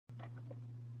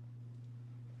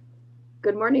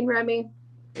Good morning, Remy.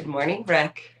 Good morning,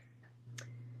 Breck.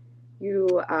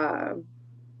 You, how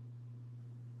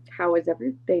is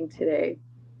everything today?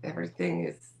 Everything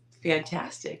is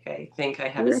fantastic. I think I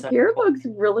have a Your son. hair looks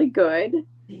really good.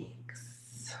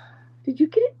 Thanks. Did you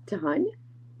get it done?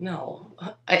 No,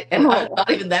 Oh, not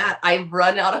even that. I've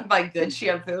run out of my good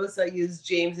shampoo, so I use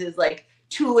James's like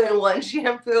 2-in-1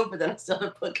 shampoo, but then I still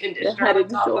have to put the conditioner Head on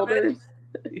and top of it. Shoulders.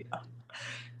 Yeah.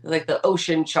 Like the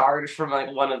ocean charge from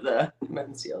like one of the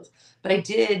men's deals. But I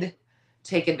did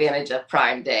take advantage of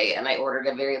Prime Day, and I ordered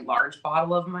a very large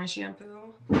bottle of my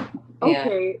shampoo. And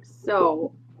Okay,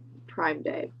 so Prime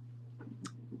Day.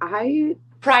 I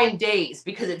Prime Days,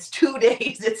 because it's 2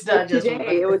 days. It's not just one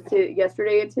Today. It was day.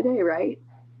 yesterday and today, right?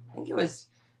 I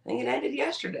think it ended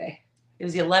yesterday. It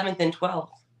was the 11th and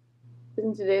 12th.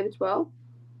 Isn't today the 12th?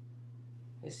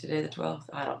 Is today the 12th?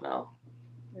 I don't know.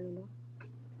 I don't know.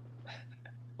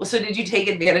 Well, so did you take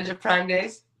advantage of Prime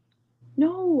Days?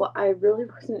 No, I really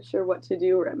wasn't sure what to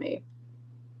do, Remy.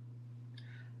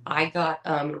 I got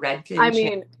Redken. I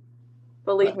mean,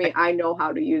 believe me, I know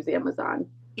how to use Amazon.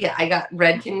 Yeah, I got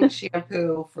Redken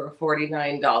shampoo for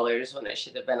 $49 when it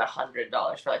should have been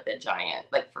 $100 for like the giant,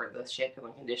 like for the shampoo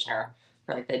and conditioner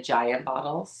for like the giant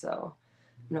bottles. So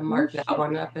I'm gonna mark that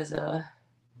one up as a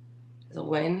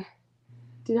win.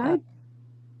 Did I?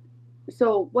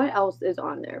 So what else is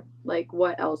on there? Like,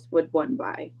 what else would one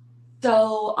buy?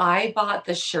 So I bought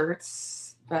the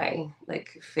shirts, my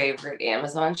like favorite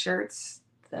Amazon shirts,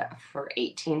 that for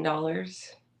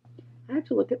 $18. I have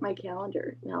to look at my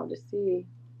calendar now to see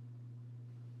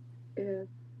if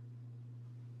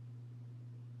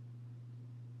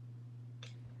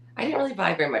I didn't really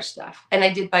buy very much stuff, and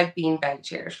I did buy beanbag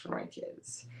chairs for my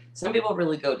kids. Some people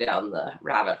really go down the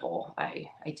rabbit hole. I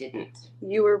didn't.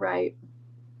 you were right.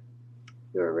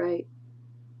 You were right.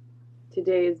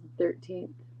 Today is the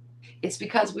 13th. It's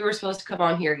because we were supposed to come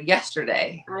on here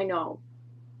yesterday. I know.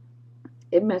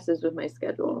 It messes with my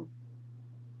schedule.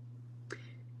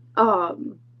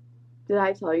 Did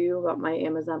I tell you about my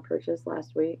Amazon purchase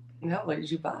last week? No, what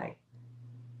did you buy?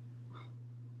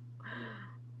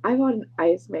 I bought an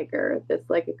ice maker that's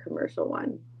like a commercial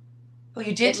one. Oh,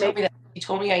 you did tell me that. You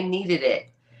told me I needed it,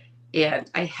 and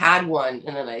I had one,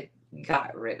 and then I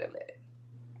got rid of it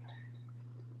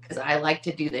because I like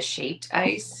to do the shaped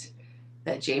ice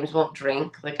that James won't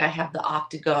drink. Like I have the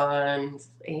octagons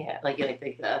and like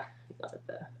the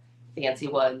fancy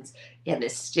ones, and the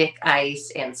stick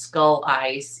ice and skull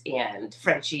ice and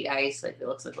Frenchie ice. Like it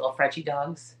looks like little Frenchie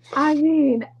dogs. I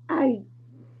mean,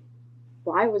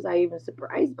 why was I even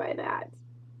surprised by that?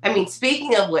 I mean,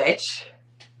 speaking of which,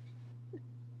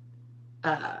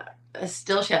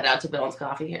 still shout out to Bill's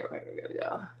Coffee. Here, where we're gonna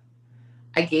go.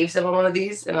 I gave someone one of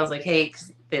these, and I was like, "Hey,"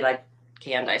 because they like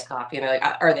canned iced coffee, and they're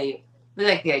like, "Are they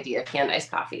like the idea of canned iced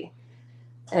coffee?"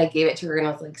 And I gave it to her, and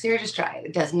I was like, "Sarah, just try it.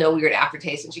 It does no weird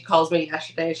aftertaste." And she calls me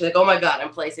yesterday, and she's like, "Oh my god, I'm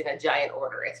placing a giant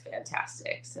order. It's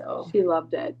fantastic." So she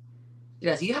loved it. She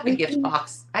does. You have a gift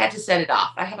box. I had to send it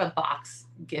off. I have a box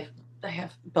gift. I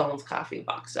have Bones Coffee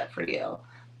box set for you.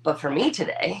 But for me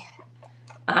today,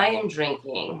 I am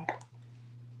drinking.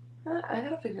 I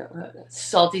gotta figure out what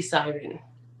salty siren.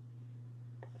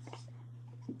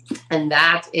 And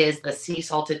that is the sea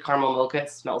salted caramel mocha.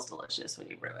 It smells delicious when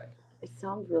you brew it. It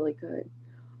sounds really good.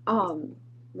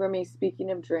 Remy, speaking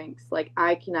of drinks, like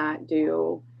I cannot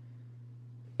do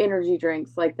energy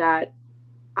drinks like that.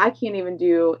 I can't even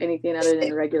do anything other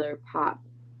than regular pop.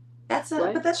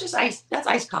 But that's just ice. That's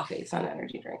iced coffee. It's not an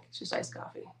energy drink. It's just iced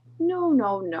coffee.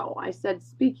 No. I said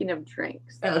speaking of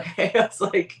drinks. Okay, I was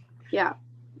like, yeah,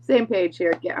 same page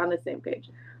here. Get on the same page.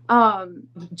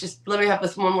 Just let me have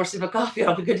this one more sip of coffee.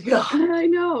 I'll be good to go. I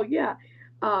know. Yeah.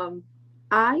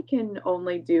 I can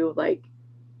only do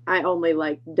I only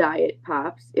like diet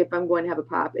pops if I'm going to have a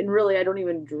pop, and really I don't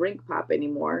even drink pop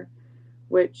anymore,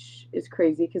 which is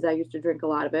crazy because I used to drink a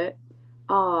lot of it.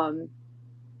 But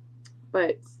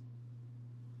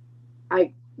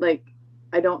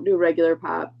I don't do regular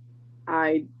pop.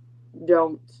 I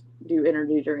don't do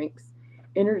energy drinks.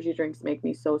 Energy drinks make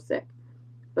me so sick.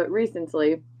 But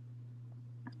recently,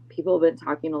 people have been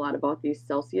talking a lot about these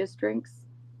Celsius drinks.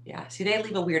 Yeah, see, they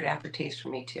leave a weird aftertaste for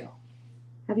me too.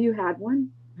 Have you had one?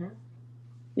 Mm-hmm.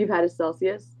 You've had a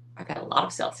Celsius? I've had a lot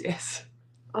of Celsius.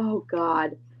 Oh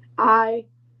God, I've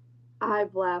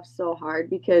laughed so hard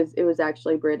because it was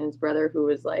actually Brandon's brother who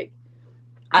was like,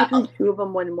 I drank 2 of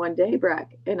them in one day,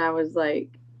 Breck, and I was like,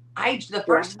 the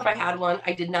first time I had one,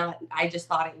 I did not. I just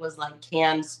thought it was like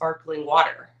canned sparkling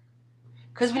water.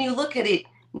 Because when you look at it,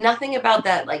 nothing about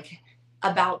that, like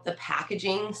about the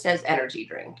packaging, says energy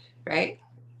drink, right?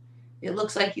 it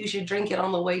looks like you should drink it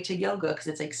on the way to yoga because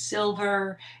it's like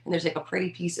silver and there's like a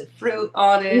pretty piece of fruit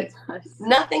on it.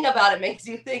 Nothing about it makes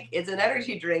you think it's an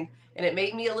energy drink, and it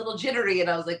made me a little jittery, and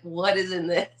I was like, what is in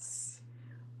this?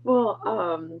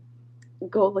 Well,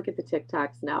 go look at the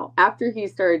TikToks now. After he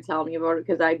started telling me about it,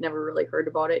 because I'd never really heard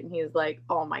about it, and he's like,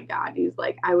 oh my God. He's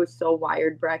like, I was so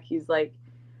wired, Breck. He's like,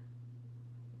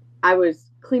 I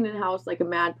was cleaning house like a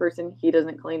mad person. He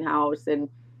doesn't clean house and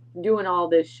doing all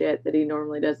this shit that he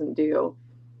normally doesn't do.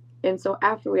 And so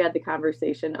after we had the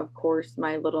conversation, of course,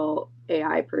 my little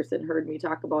AI person heard me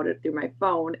talk about it through my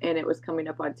phone, and it was coming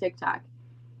up on TikTok.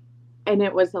 And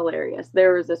it was hilarious.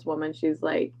 There was this woman, she's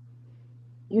like,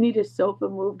 you need a sofa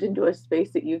moved into a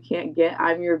space that you can't get,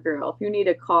 I'm your girl. If you need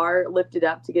a car lifted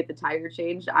up to get the tire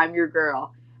changed, I'm your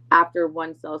girl after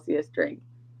 1 Celsius drink.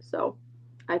 So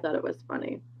I thought it was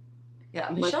funny. Yeah,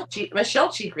 Michelle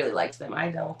Cheek really likes them. I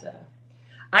don't.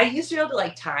 I used to be able to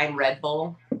like time Red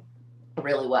Bull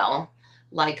really well,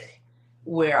 like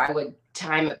where I would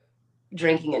time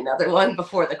drinking another one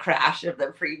before the crash of the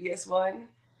previous one.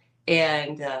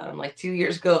 And like 2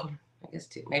 years ago, I guess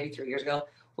maybe 3 years ago,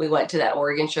 we went to that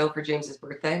Oregon show for James's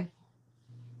birthday.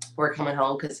 We're coming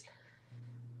home because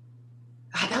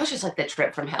that was just like the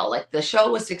trip from hell. Like the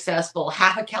show was successful.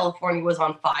 Half of California was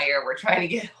on fire. We're trying to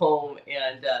get home.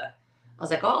 And I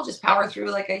was like, oh, I'll just power through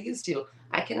like I used to.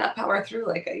 I cannot power through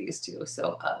like I used to.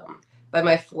 So by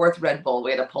my 4th Red Bull,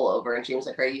 we had to pull over. And James was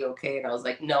like, are you okay? And I was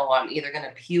like, no, I'm either going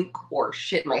to puke or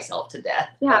shit myself to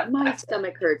death. Yeah, my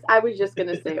stomach hurts. I was just going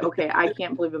to say, okay, I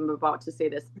can't believe I'm about to say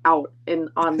this out and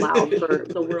on loud for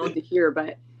the world to hear.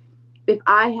 But if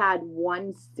I had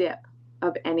 1 sip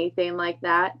of anything like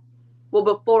that, well,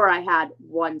 before I had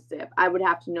 1 sip, I would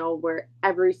have to know where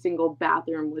every single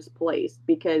bathroom was placed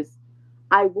because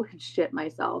I would shit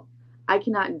myself. I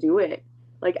cannot do it.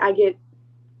 Like, I get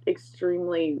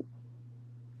extremely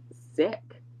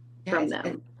sick from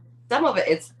them. Some of it,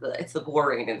 it's the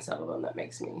boring in some of them that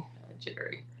makes me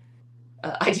jittery.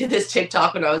 I did this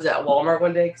TikTok when I was at Walmart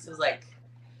one day because it was like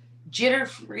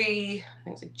jitter-free. I think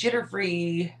it was like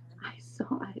jitter-free. I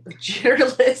saw it.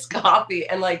 Jitterless coffee,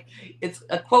 and like it's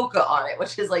a Quokka on it,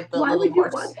 which is like the why would you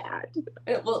want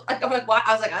that? Well, I'm like, why?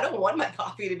 I was like, I don't want my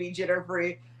coffee to be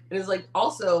jitter-free. And it's like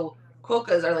also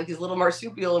Quokkas are like these little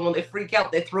marsupial, and when they freak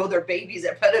out, they throw their babies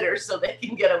at predators so they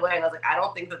can get away. And I was like, I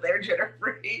don't think that they're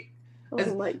jitter-free.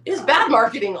 It's bad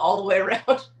marketing all the way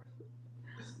around.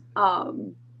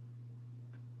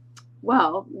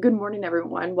 Well, good morning,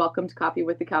 everyone. Welcome to Coffee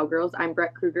with the Cowgirls. I'm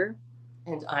Breck Kruger.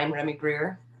 And I'm Remy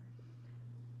Greer.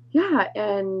 Yeah,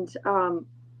 and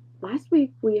last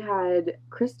week we had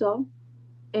Crystal,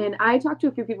 and I talked to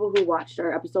a few people who watched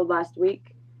our episode last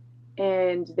week,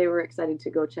 and they were excited to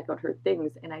go check out her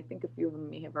things, and I think a few of them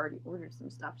may have already ordered some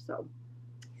stuff, so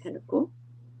kind of cool.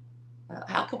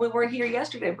 How come we weren't here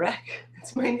yesterday, Breck?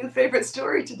 It's my new favorite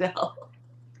story to tell.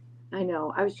 I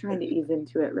know. I was trying to ease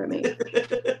into it, Remy.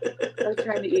 I was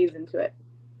trying to ease into it.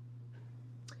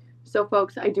 So,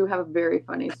 folks, I do have a very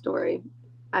funny story.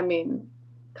 I mean,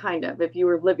 kind of. If you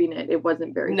were living it, it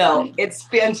wasn't very funny. No, it's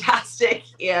fantastic,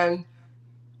 and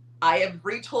I have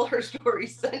retold her story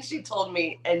since she told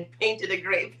me and painted a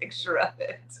great picture of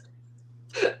it.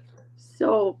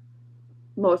 So,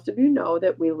 most of you know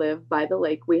that we live by the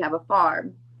lake. We have a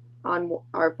farm.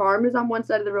 Our farm is on one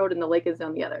side of the road and the lake is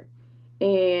on the other.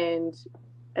 And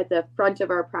at the front of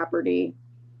our property,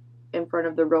 in front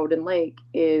of the road and lake,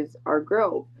 is our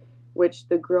grove, which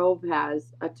the grove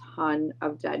has a ton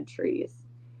of dead trees.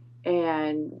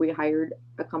 And we hired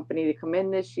a company to come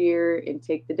in this year and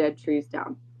take the dead trees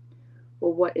down.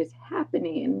 Well, what is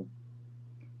happening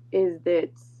is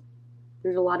that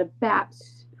there's a lot of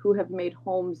bats who have made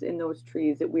homes in those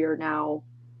trees that we are now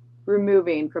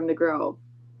removing from the grove.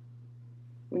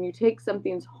 When you take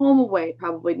something's home away, it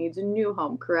probably needs a new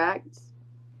home, correct?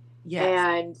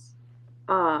 Yes.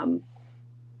 And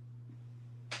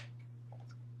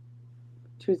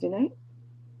Tuesday night,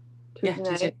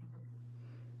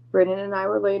 Brennan and I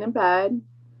were laying in bed,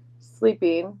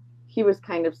 sleeping. He was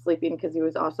kind of sleeping because he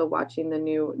was also watching the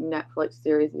new Netflix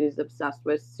series that he's obsessed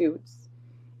with, Suits.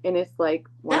 And it's like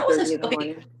 1:30 in the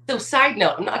morning. So side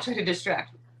note, I'm not trying to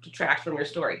detract from your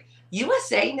story.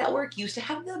 USA Network used to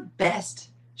have the best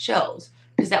shows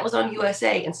because that was on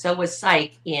USA, and so was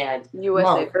Psych and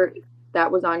USA.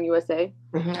 That was on USA?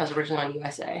 Mm-hmm, that was originally on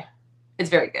USA. It's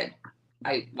very good.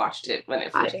 I watched it when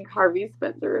it first. I think Harvey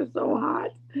Spencer is so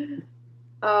hot.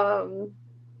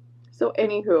 So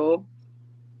anywho,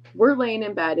 we're laying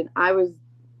in bed and I was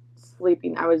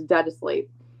sleeping. I was dead asleep.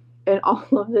 And all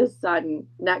of a sudden,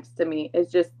 next to me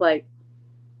is just like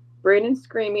Brandon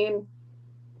screaming,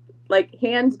 like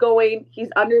hands going. He's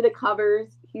under the covers.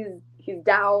 he's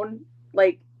down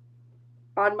like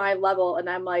on my level, and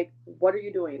I'm like, what are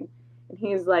you doing? And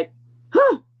he's like,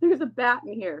 there's a bat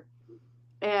in here.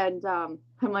 And I'm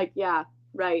like, yeah,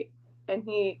 right. And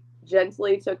he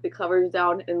gently took the covers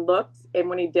down and looked, and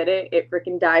when he did it, it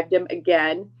freaking dived him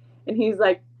again. And he's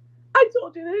like, I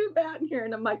told you there's a bat in here.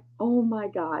 And I'm like, oh my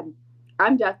God.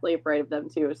 I'm deathly afraid of them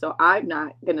too, so I'm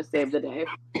not going to save the day.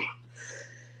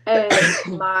 And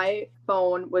my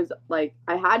phone was like,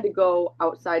 I had to go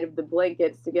outside of the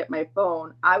blankets to get my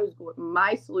phone.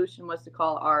 My solution was to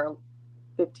call our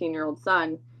 15-year-old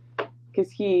son,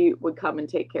 because he would come and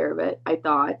take care of it, I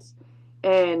thought.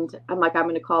 And I'm like, I'm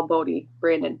going to call Bodie,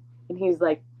 Brandon. And he's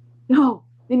like, no,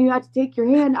 then you have to take your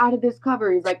hand out of this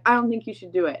cover. He's like, I don't think you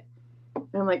should do it. And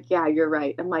I'm like, yeah, you're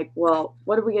right. I'm like, well,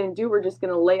 what are we going to do? We're just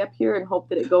going to lay up here and hope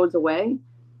that it goes away.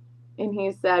 And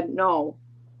he said, no.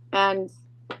 And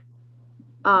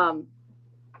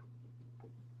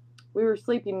we were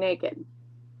sleeping naked.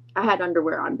 I had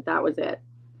underwear on, but that was it.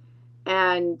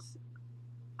 And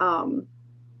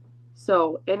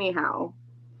so anyhow,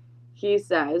 he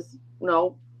says,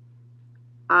 no,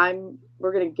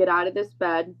 we're going to get out of this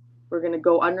bed. We're going to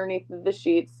go underneath the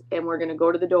sheets, and we're going to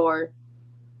go to the door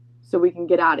so we can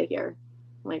get out of here.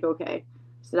 I'm like, okay. I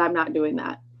said, I'm not doing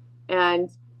that. And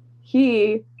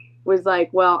he was like,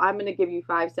 well, I'm going to give you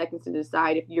 5 seconds to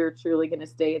decide if you're truly going to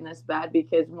stay in this bed,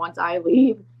 because once I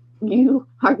leave, you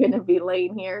are going to be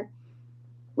laying here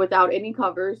without any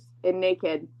covers and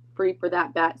naked, free for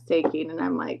that bat's taking. And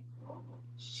I'm like,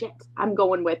 shit, I'm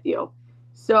going with you.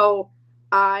 So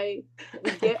we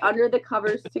get under the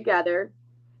covers together.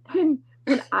 And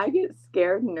when I get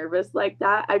scared and nervous like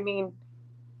that, I mean,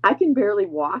 I can barely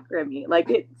walk, Remy. Like,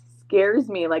 it scares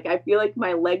me. Like, I feel like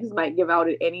my legs might give out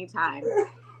at any time.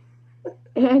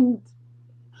 And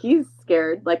he's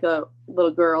scared like a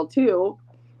little girl too.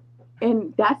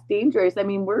 And that's dangerous. I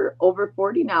mean, we're over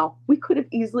 40 now. We could have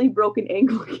easily broken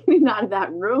ankle getting out of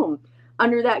that room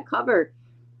under that cover.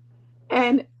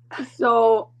 And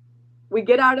so we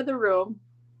get out of the room,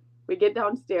 we get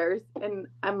downstairs, and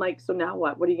I'm like, so now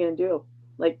what? What are you going to do?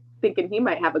 Like, thinking he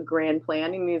might have a grand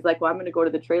plan. And he's like, well, I'm going to go to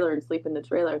the trailer and sleep in the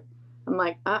trailer. I'm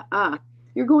like,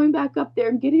 you're going back up there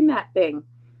and getting that thing.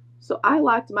 So I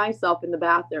locked myself in the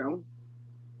bathroom,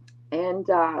 and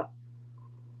I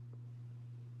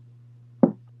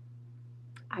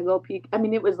go peek. I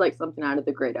mean, it was like something out of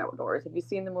The Great Outdoors. Have you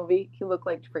seen the movie? He looked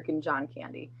like freaking John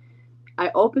Candy.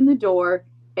 I open the door,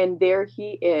 and there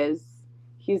he is.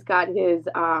 He's got his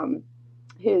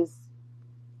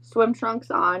swim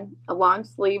trunks on, a long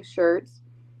sleeve shirt,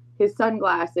 his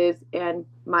sunglasses, and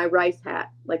my rice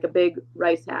hat, like a big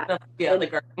rice hat. Yeah, the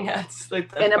gardening hats.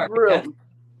 Like and a broom. Hat.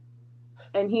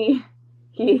 And he,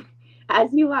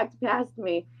 as he walked past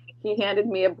me, he handed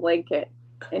me a blanket.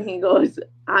 And he goes,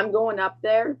 I'm going up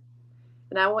there,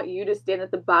 and I want you to stand at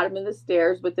the bottom of the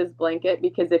stairs with this blanket,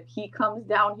 because if he comes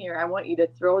down here, I want you to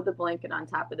throw the blanket on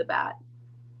top of the bat.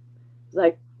 It's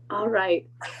like, all right.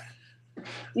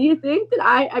 Do you think that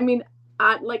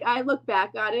I look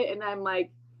back on it, and I'm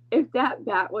like, if that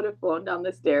bat would have flown down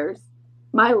the stairs,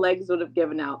 my legs would have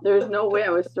given out. There's no way I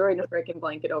was throwing a freaking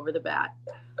blanket over the bat.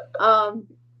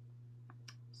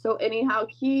 So anyhow,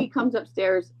 he comes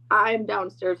upstairs. I'm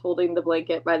downstairs holding the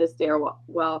blanket by the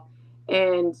stairwell,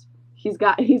 and he's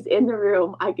in the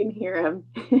room. I can hear him.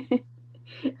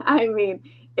 I mean,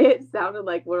 it sounded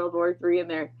like World War III in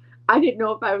there. I didn't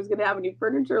know if I was going to have any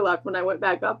furniture left when I went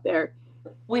back up there.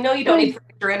 We know you don't need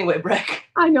furniture anyway, Breck.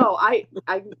 I know. I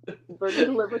learned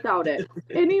to live without it.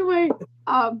 Anyway,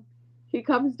 he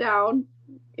comes down,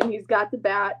 and he's got the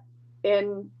bat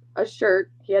in a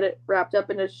shirt. He had it wrapped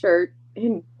up in a shirt,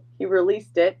 and he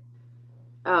released it.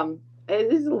 It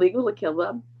is illegal to kill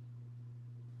them.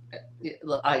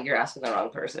 You're asking the wrong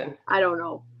person. I don't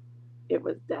know. It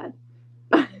was dead.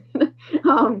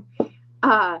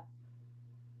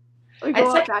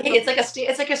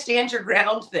 It's like a stand your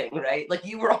ground thing, right? Like,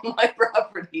 you were on my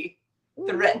property,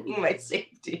 threatening my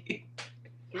safety.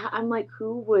 Yeah, I'm like,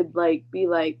 who would be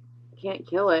like, can't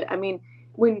kill it? I mean,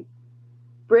 when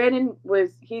Brandon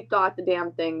he thought the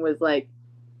damn thing was like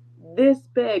this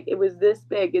big. It was this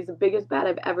big. It's the biggest bat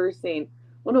I've ever seen.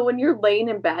 Well, no, when you're laying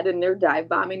in bed and they're dive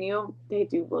bombing you, they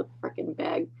do look freaking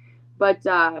big. But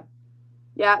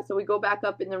yeah, so we go back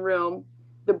up in the room.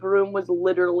 The broom was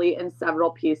literally in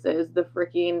several pieces. The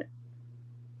freaking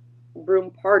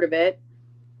broom part of it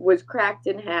was cracked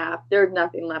in half. There's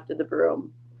nothing left of the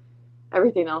broom.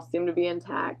 Everything else seemed to be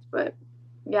intact. But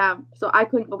yeah, so I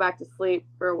couldn't go back to sleep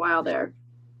for a while there.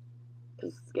 I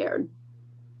was scared.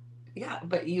 Yeah,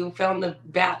 but you found the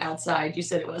bat outside. You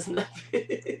said it wasn't that big.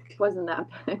 It wasn't that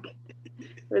big.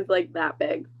 It was like that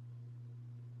big.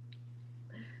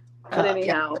 But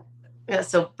anyhow. Yeah,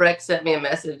 so Breck sent me a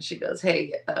message. She goes,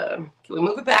 hey, can we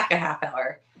move it back a half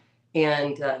hour?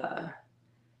 And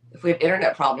if we have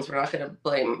internet problems, we're not going to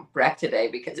blame Breck today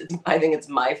because I think it's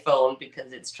my phone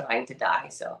because it's trying to die.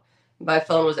 So my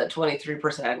phone was at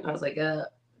 23%. I was like,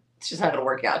 it's just not going to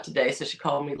work out today. So she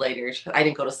called me later. I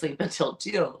didn't go to sleep until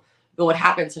 2. But what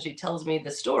happened? So she tells me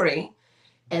the story.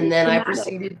 And then I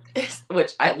proceeded,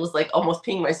 which I was like almost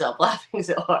peeing myself laughing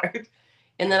so hard.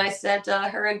 And then I sent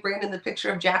her and Brandon the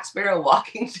picture of Jack Sparrow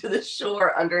walking to the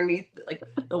shore underneath, like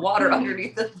the water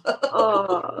underneath the boat.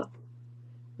 Oh,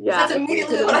 yeah. That's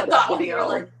immediately what I thought when you were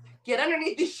like, get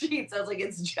underneath these sheets. I was like,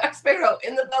 it's Jack Sparrow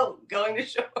in the boat going to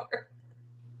shore.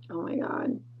 Oh my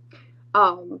God.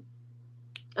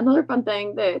 Another fun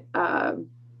thing that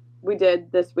we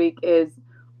did this week is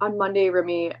on Monday,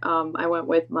 Remy, I went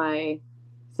with my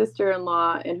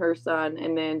sister-in-law and her son,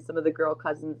 and then some of the girl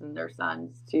cousins and their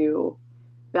sons to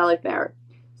Valley Fair.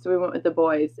 So we went with the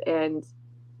boys, and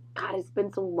God, it's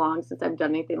been so long since I've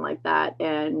done anything like that,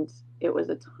 and it was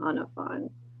a ton of fun.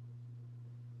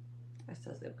 I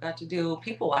says they've got to do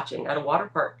people watching at a water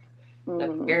park.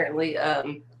 Mm-hmm. Apparently,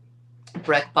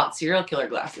 Breck bought serial killer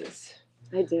glasses.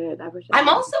 I did. I'm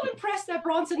also impressed that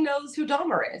Bronson knows who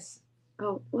Dahmer is.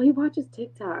 Oh, well, he watches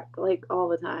TikTok like all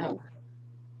the time. Oh.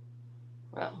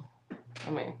 Well,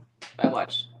 I mean, I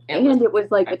watched. And it was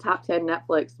like a top 10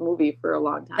 Netflix movie for a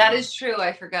long time. That is true.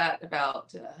 I forgot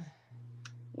about.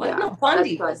 No,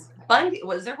 Bundy was. Bundy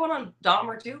was there one on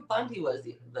Dahmer too? Bundy was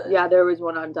the. Yeah, there was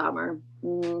one on Dahmer.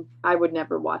 I would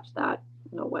never watch that.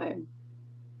 No way.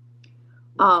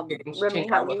 Remy,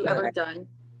 have you ever done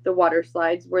the water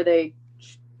slides where they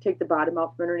take the bottom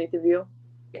out from underneath of you?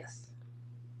 Yes.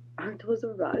 Aren't those a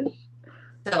rush?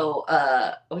 So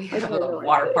we have a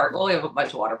water park. Well, we have a bunch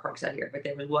of water parks out here, but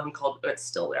there was one called. It's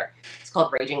still there. It's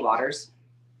called Raging Waters,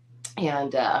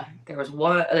 and there was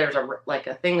one. There's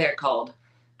a thing there called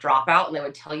Dropout, and they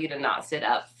would tell you to not sit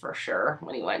up for sure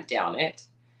when you went down it.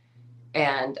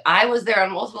 And I was there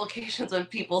on multiple occasions when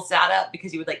people sat up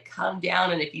because you would like come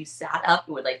down, and if you sat up,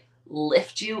 it would like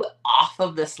lift you off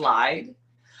of the slide.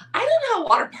 I don't know how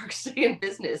water parks stay in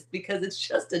business because it's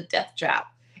just a death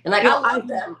trap. And like, I love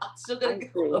them. I'm still going to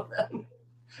go with them.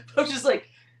 But I'm just like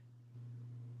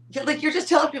you're just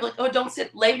telling people like, oh, don't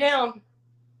sit, lay down.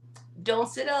 Don't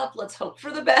sit up. Let's hope for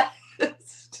the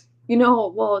best.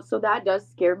 Well, so that does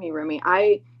scare me, Remy.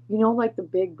 Like the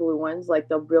big blue ones, like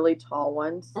the really tall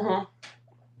ones. Mm-hmm.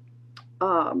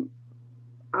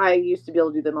 I used to be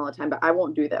able to do them all the time, but I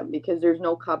won't do them because there's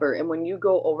no cover. And when you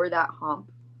go over that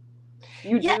hump,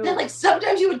 then like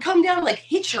sometimes you would come down and like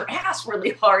hit your ass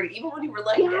really hard, even when you were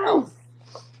laying down.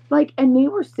 Like, and they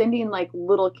were sending like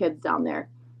little kids down there,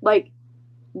 like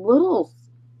little.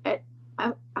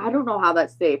 I don't know how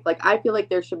that's safe. Like, I feel like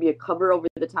there should be a cover over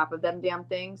the top of them damn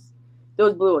things.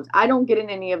 Those blue ones. I don't get in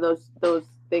any of those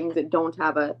things that don't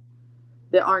have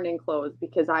that aren't enclosed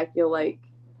because I feel like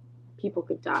people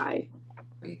could die.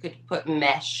 Or you could put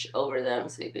mesh over them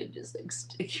so you could just like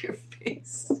stick your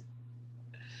face.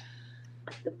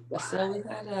 So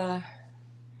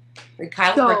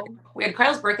we had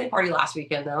Kyle's birthday party last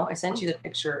weekend though. I sent you the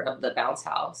picture of the bounce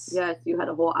house. Yes, you had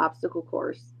a whole obstacle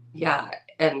course. Yeah,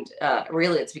 and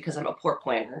really it's because I'm a poor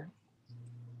planner.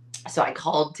 So I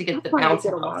called to get the bounce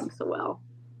house. Along so well.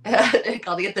 I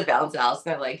called to get the bounce house,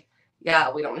 and they're like,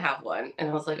 "Yeah, we don't have one." And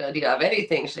I was like, "Oh, do you have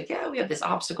anything?" She's like, "Yeah, we have this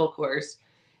obstacle course."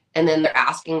 And then they're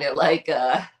asking, they're like,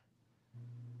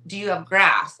 "Do you have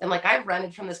grass?" And like, I've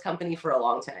rented from this company for a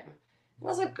long time. And I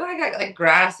was like, "I got like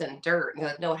grass and dirt." And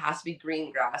they're like, "No, it has to be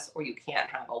green grass, or you can't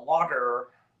have water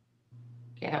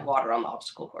on the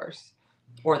obstacle course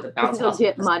or the bounce house."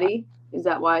 Get muddy. Is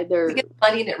that why it gets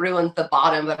muddy and it ruins the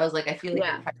bottom? But I was like, I feel like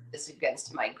I'm trying this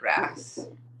against my grass.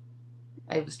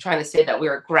 I was trying to say that we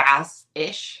were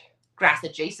grass-ish, grass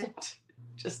adjacent,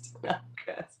 just not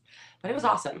grass. But it was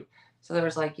awesome. So there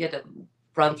was like, you had to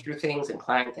run through things and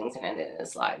climb things and end it in a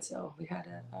slide. So we had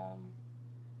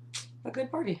a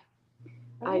good party.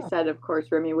 I said, of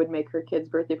course, Remy would make her kid's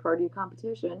birthday party a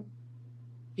competition.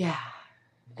 Yeah.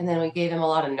 And then we gave him a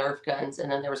lot of Nerf guns. And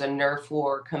then there was a Nerf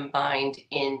war combined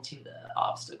into the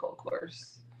obstacle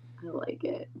course. I like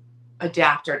it.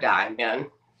 Adapt or die, man.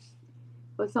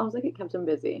 Well, it sounds like it kept him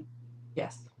busy.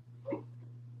 Yes.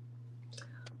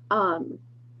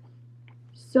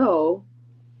 So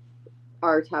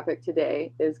our topic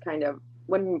today is kind of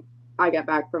when I got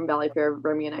back from Valley Fair,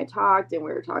 Remy and I talked, and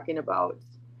we were talking about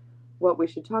what we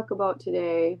should talk about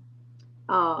today.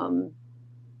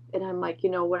 And I'm like, you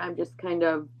know what? I'm just kind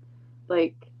of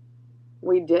like,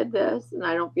 we did this, and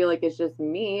I don't feel like it's just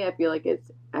me. I feel like it's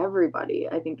everybody.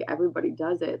 I think everybody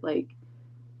does it. Like,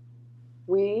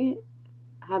 we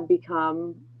have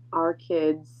become our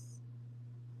kids'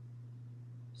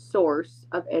 source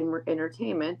of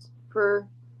entertainment for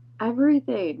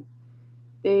everything.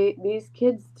 These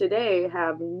kids today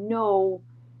have no,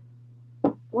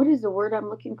 what is the word I'm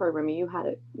looking for, Remy? You had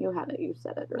it. You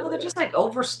said it earlier. No, they're just like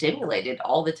overstimulated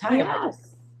all the time. Yes. Like,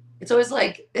 it's always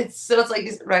like it's like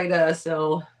right.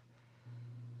 So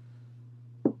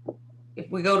if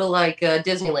we go to like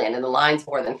Disneyland and the line's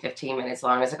more than 15 minutes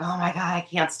long, it's like, oh my god, I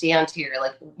can't stand here.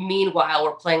 Like, meanwhile,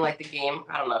 we're playing like the game.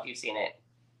 I don't know if you've seen it.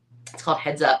 It's called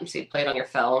Heads Up. So you play it on your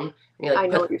phone. And you, like, I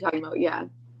know what you're talking about. Yeah.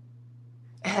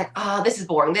 And like, oh, this is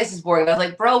boring. This is boring. I was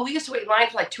like, bro, we used to wait in line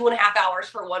for like 2.5 hours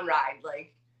for one ride.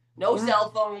 Like, no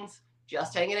cell phones,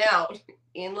 just hanging out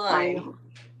in line.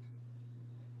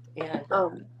 I know.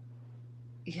 And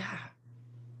yeah.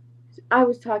 I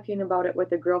was talking about it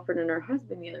with a girlfriend and her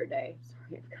husband the other day.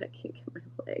 Sorry, I've got a kink in my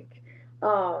leg.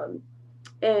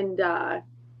 And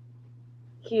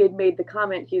he had made the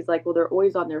comment, he's like, well, they're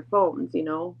always on their phones, you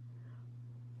know?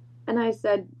 And I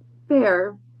said,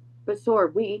 fair, but so are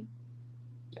we.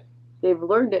 They've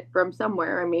learned it from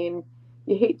somewhere. I mean,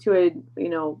 you hate to,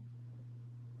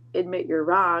 admit your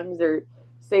wrongs or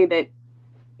say that,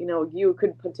 you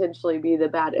could potentially be the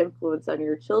bad influence on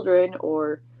your children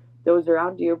or those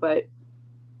around you, but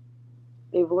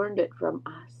they've learned it from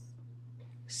us.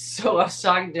 So I was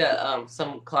talking to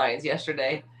some clients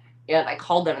yesterday, and I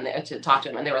called them to talk to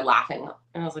them, and they were laughing.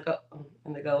 And I was like, oh,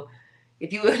 and they go,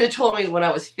 if you would have told me when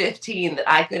I was 15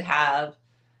 that I could have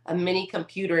a mini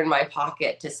computer in my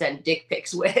pocket to send dick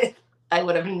pics with, I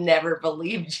would have never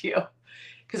believed you.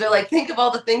 Because they're like, think of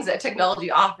all the things that technology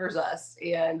offers us,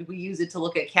 and we use it to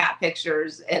look at cat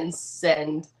pictures and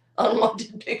send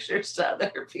unwanted pictures to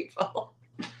other people.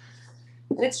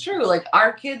 And it's true, like,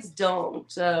 our kids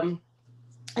don't, and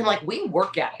like, we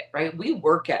work at it, right? We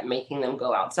work at making them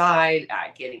go outside,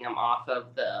 at getting them off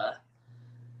of the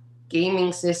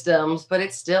gaming systems, but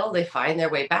it's still, they find their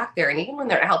way back there. And even when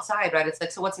they're outside, right, it's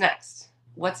like, so what's next?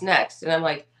 What's next? And I'm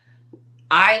like,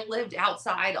 I lived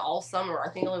outside all summer. I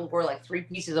think I only wore like 3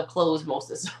 pieces of clothes most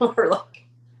of the summer. Like,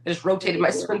 I just rotated my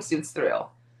swimsuits through.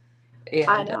 And,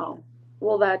 I know.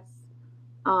 Well, that's,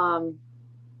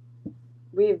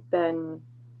 we've been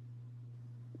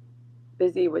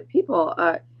busy with people.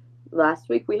 Last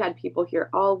week we had people here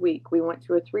all week. We went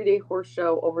to a 3-day horse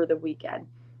show over the weekend.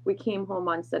 We came home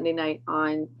on Sunday night.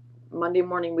 On Monday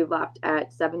morning, we left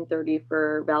at 7:30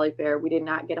 for Valley Fair. We did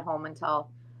not get home until,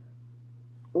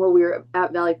 well, we were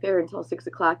at Valley Fair until 6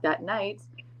 o'clock that night.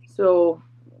 So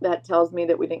that tells me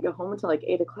that we didn't get home until like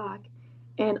 8 o'clock.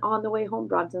 And on the way home,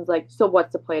 Bronson's like, so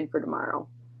what's the plan for tomorrow?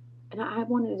 And I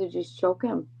wanted to just choke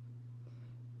him.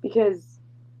 Because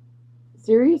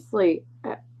seriously,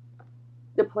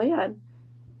 the plan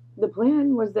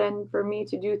was then for me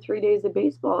to do 3 days of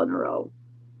baseball in a row.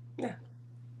 Yeah.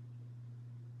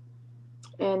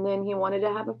 And then he wanted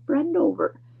to have a friend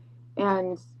over.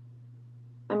 And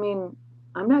I mean,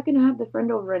 I'm not going to have the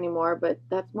friend over anymore, but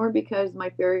that's more because my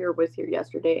farrier was here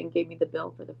yesterday and gave me the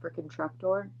bill for the frickin' truck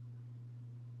door.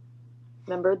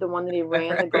 Remember the one that he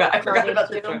ran the golf cart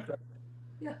into?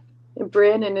 Yeah. And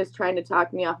Brandon is trying to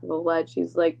talk me off of a ledge.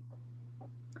 He's like,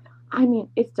 I mean,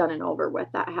 it's done and over with.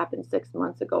 That happened 6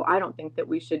 months ago. I don't think that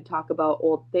we should talk about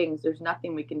old things. There's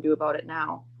nothing we can do about it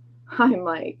now. I'm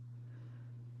like,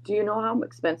 do you know how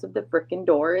expensive the frickin'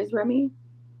 door is, Remy?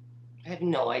 I have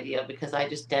no idea because I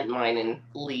just dent mine and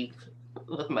leave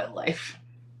with my life.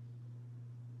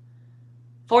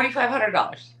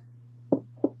 $4,500.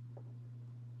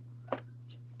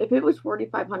 If it was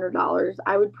 $4,500,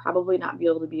 I would probably not be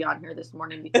able to be on here this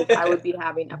morning because I would be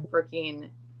having a freaking.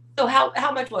 So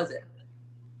how much was it?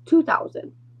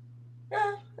 $2,000.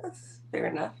 Yeah, that's fair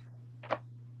enough.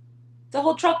 It's a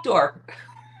whole truck door.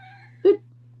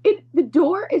 The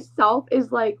door itself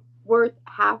is like worth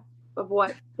half of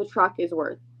what the truck is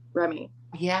worth, Remy.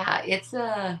 Yeah, it's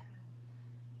I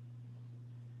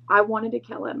wanted to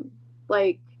kill him.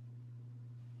 Like,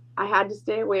 I had to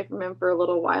stay away from him for a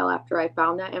little while after I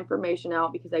found that information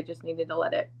out because I just needed to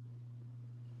let it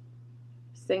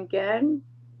sink in.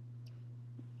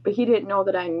 But he didn't know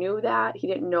that I knew that. He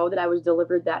didn't know that I was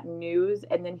delivered that news.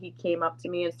 And then he came up to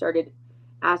me and started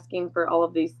asking for all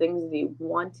of these things that he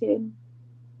wanted.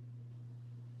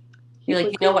 You're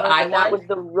like, you know what I want? That was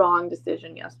the wrong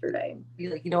decision yesterday.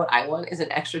 You're like, you know what I want is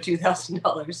an extra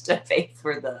 $2,000 to pay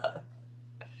for the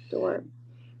door.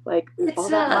 Like, all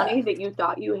that money that you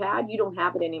thought you had, you don't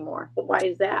have it anymore. But why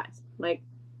is that? Like,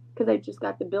 because I just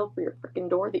got the bill for your freaking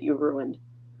door that you ruined.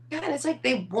 Yeah, and it's like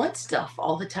they want stuff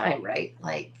all the time, right?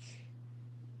 Like,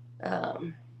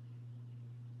 I'm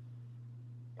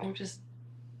just,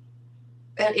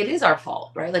 And it is our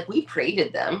fault, right? Like we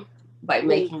created them by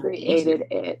making it easier.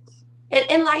 It.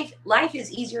 And life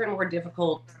is easier and more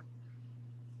difficult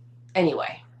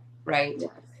anyway, right?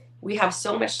 Yes. We have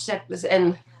so much tech,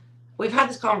 and we've had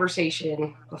this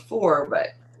conversation before,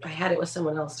 but I had it with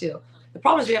someone else too. The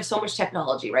problem is we have so much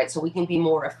technology, right? So we can be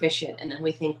more efficient, and then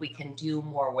we think we can do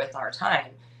more with our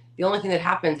time. The only thing that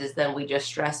happens is then we just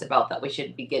stress about that we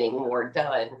should be getting more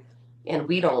done, and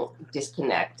we don't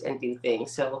disconnect and do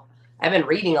things. So I've been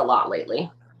reading a lot lately,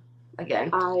 again.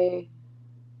 I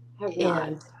have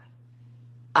not.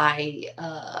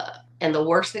 And the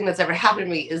worst thing that's ever happened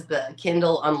to me is the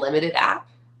Kindle Unlimited app.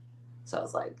 So I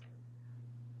was like,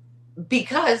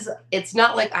 because it's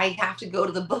not like I have to go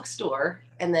to the bookstore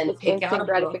and then pick out a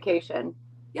gratification. Book.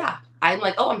 Yeah. I'm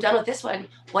like, oh, I'm done with this one.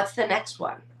 What's the next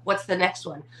one? What's the next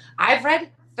one? I've read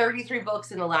 33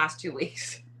 books in the last 2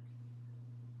 weeks.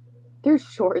 They're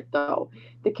short though.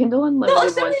 The Kindle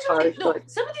Unlimited some of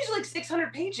these are like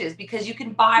 600 pages because you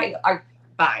can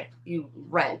you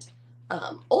rent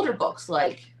older books.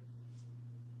 Like,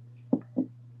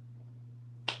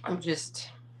 I'm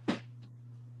just,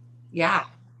 yeah.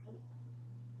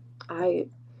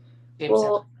 In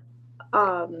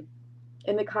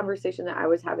the conversation that I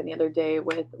was having the other day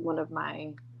with one of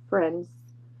my friends'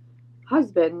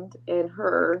 husband and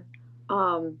her,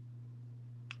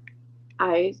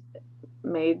 I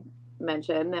made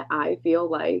mention that I feel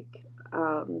like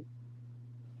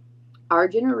our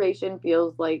generation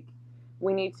feels like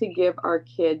we need to give our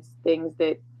kids things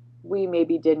that we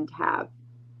maybe didn't have.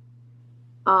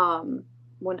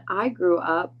 When I grew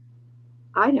up,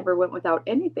 I never went without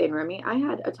anything, Remy. I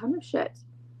had a ton of shit.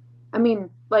 I mean,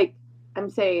 like, I'm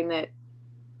saying that.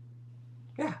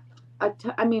 Yeah.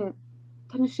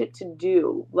 Ton of shit to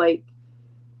do, like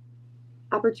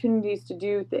opportunities to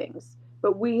do things.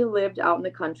 But we lived out in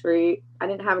the country. I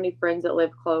didn't have any friends that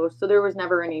lived close, so there was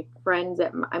never any friends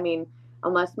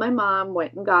unless my mom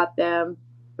went and got them.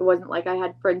 It wasn't like I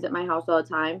had friends at my house all the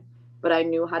time, but I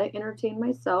knew how to entertain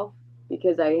myself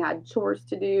because I had chores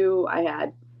to do. I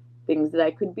had things that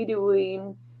I could be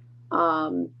doing.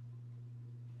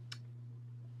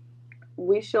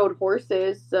 We showed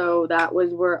horses, so that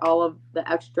was where all of the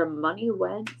extra money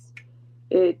went.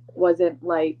 It wasn't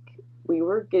like we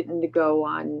were getting to go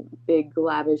on big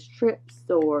lavish trips,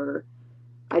 or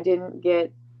I didn't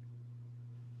get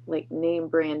like name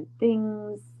brand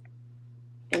things.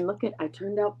 And I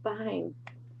turned out fine.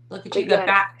 Look at you,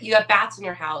 you got bats in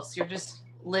your house. You're just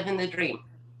living the dream.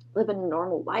 Living a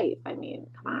normal life. I mean,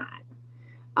 come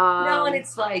on. No, and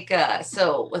it's like,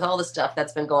 so with all the stuff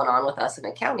that's been going on with us in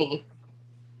the county,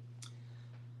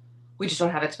 we just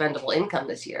don't have expendable income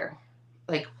this year.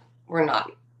 Like,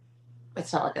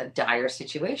 it's not like a dire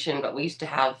situation, but we used to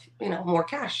have, more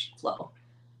cash flow.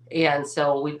 And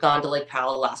so we've gone to Lake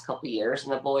Powell the last couple of years,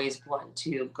 and the boys want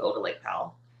to go to Lake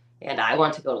Powell. And I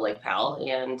want to go to Lake Powell.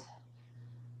 And,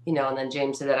 and then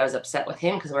James said that I was upset with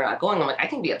him because we're not going. I'm like, I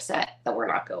can be upset that we're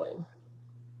not going.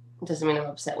 It doesn't mean I'm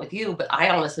upset with you, but I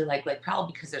honestly like Lake Powell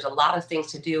because there's a lot of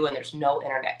things to do and there's no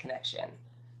internet connection.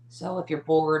 So if you're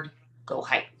bored, go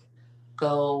hike.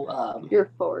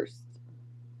 You're forced.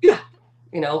 Yeah.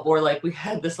 Or like we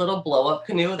had this little blow-up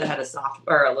canoe that had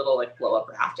a little like blow-up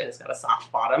raft, and it's got a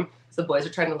soft bottom. So the boys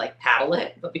are trying to like paddle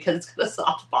it, but because it's got a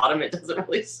soft bottom, it doesn't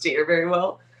really steer very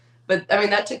well. But I mean,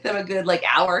 that took them a good like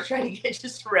hour trying to get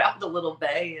just around a little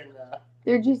bay, and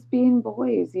they're just being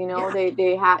boys,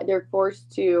 Yeah. They're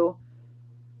forced to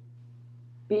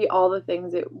be all the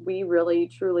things that we really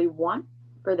truly want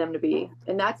for them to be.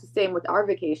 And that's the same with our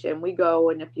vacation. We go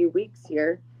in a few weeks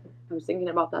here. I was thinking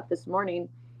about that this morning.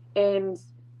 And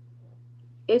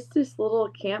it's this little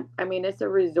camp. I mean, it's a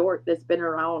resort that's been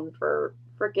around for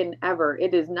freaking ever.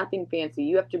 It is nothing fancy.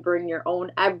 You have to bring your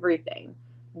own everything.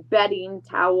 Bedding,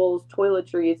 towels,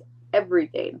 toiletries,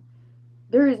 everything.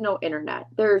 There is no internet.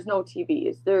 There's no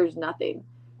TVs. There's nothing.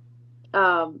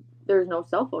 There's no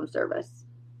cell phone service.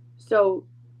 So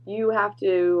you have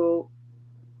to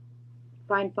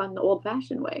find fun the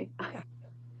old-fashioned way.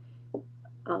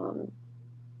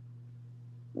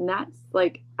 And that's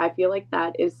like, I feel like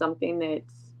that is something that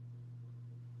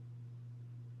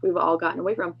we've all gotten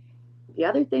away from. The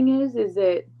other thing is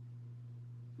that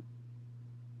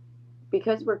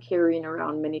because we're carrying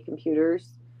around many computers,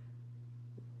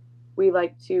 we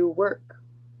like to work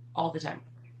all the time.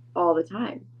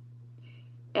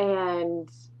 And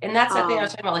that's the thing I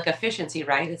was talking about, like efficiency,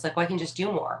 right? It's like, well, I can just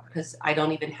do more because I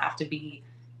don't even have to be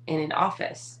in an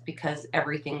office because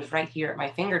everything's right here at my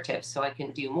fingertips, so I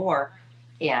can do more.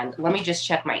 And let me just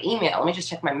check my email. Let me just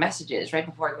check my messages right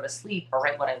before I go to sleep or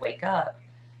right when I wake up.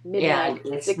 Midnight,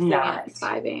 and it's 6 not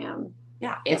 5 a.m.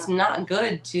 Yeah, it's not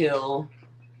good to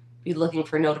be looking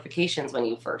for notifications when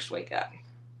you first wake up.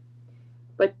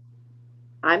 But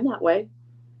I'm that way.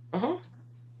 Mm-hmm.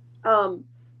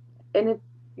 And if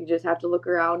you just have to look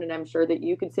around, and I'm sure that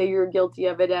you could say you're guilty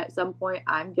of it at some point.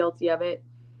 I'm guilty of it.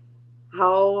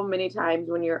 How many times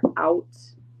when you're out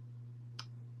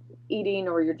eating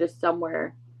or you're just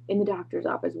somewhere in the doctor's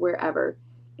office, wherever,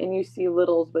 and you see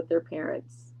littles with their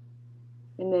parents,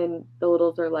 and then the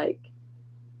littles are like,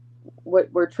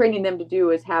 what we're training them to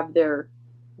do is have their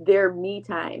me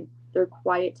time, their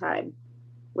quiet time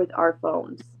with our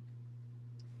phones.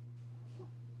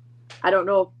 I don't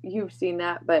know if you've seen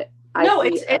that, but no,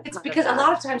 it's because a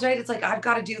lot of times, right, it's like, I've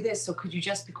got to do this, so could you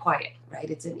just be quiet, right?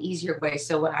 It's an easier way.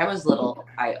 So when I was little,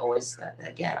 I always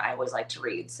liked to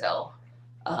read. So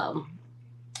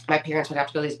my parents would have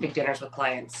to go to these big dinners with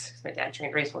clients. My dad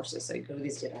trained racehorses, so he'd go to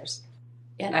these dinners.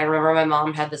 And I remember my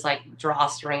mom had this like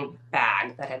drawstring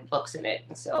bag that had books in it.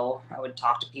 And so I would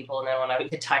talk to people, and then when I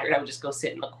would get tired, I would just go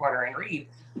sit in the corner and read,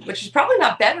 which is probably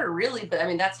not better, really. But I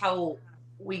mean, that's how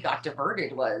we got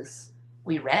diverted, was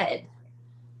we read.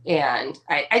 And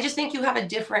I just think you have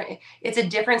it's a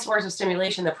different source of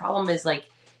stimulation. The problem is, like,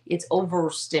 it's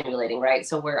overstimulating, right?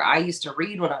 So where I used to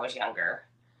read when I was younger,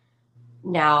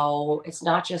 now it's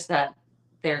not just that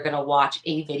they're going to watch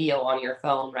a video on your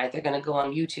phone, right? They're going to go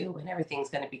on YouTube, and everything's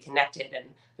going to be connected, and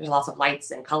there's lots of lights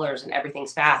and colors, and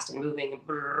everything's fast and moving and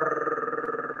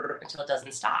until it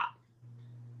doesn't stop.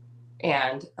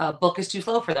 And a book is too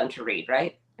slow for them to read,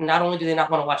 right? And not only do they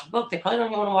not want to watch a book, they probably don't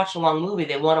even want to watch a long movie.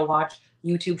 They want to watch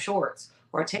YouTube shorts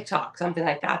or TikTok, something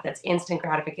like that. That's instant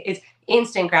gratification. It's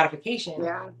instant gratification.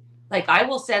 Yeah. Like, I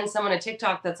will send someone a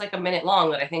TikTok that's like a minute long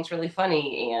that I think's really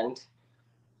funny, and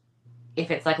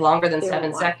if it's like longer than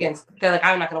 7 seconds, they're like,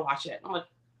 I'm not going to watch it. I'm like,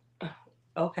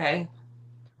 okay,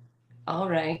 all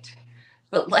right.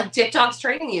 But like, TikTok's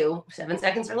training you 7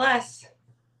 seconds or less.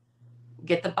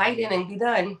 Get the bite in and be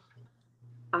done.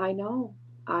 I know.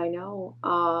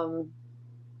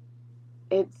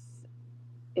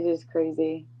 It is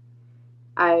crazy.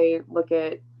 I look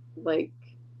at, like,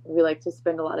 we like to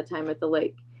spend a lot of time at the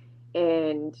lake,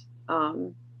 and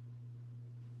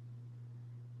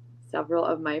several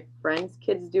of my friends'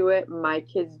 kids do it. My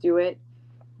kids do it.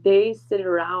 They sit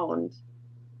around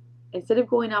instead of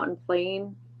going out and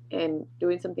playing and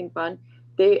doing something fun.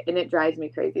 And it drives me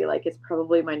crazy. Like, it's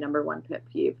probably my number one pet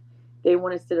peeve. They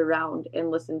want to sit around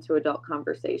and listen to adult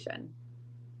conversation.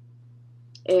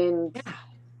 And yeah.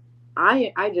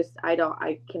 I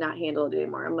cannot handle it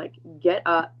anymore. I'm like, get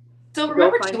up. So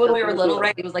remember too, when we were little,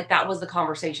 right? It was like, that was the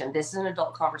conversation. This is an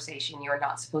adult conversation. You're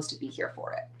not supposed to be here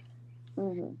for it.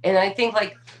 Mm-hmm. And I think,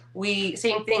 like,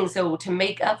 same thing. So to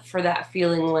make up for that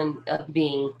feeling of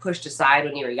being pushed aside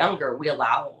when you were younger, we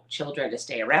allow children to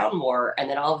stay around more. And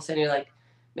then all of a sudden you're like,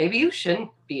 maybe you shouldn't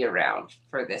be around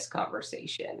for this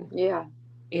conversation. Yeah.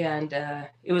 And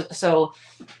it was so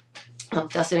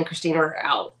Dustin and Christine were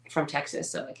out from Texas,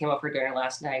 so I came over for dinner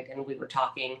last night, and we were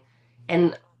talking.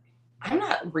 And I'm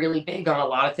not really big on a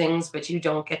lot of things, but you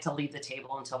don't get to leave the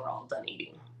table until we're all done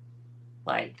eating.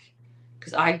 Like,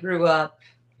 because I grew up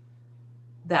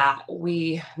that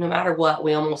no matter what,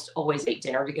 we almost always ate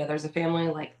dinner together as a family.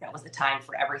 Like, that was the time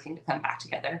for everything to come back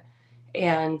together.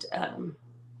 And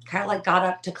kind of like got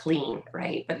up to clean,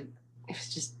 right? But it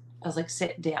was just, I was like,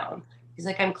 sit down. He's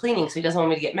like, I'm cleaning, so he doesn't want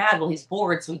me to get mad. Well, he's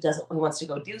bored, so he wants to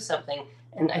go do something,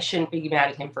 and I shouldn't be mad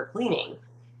at him for cleaning.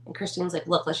 And Christine's like,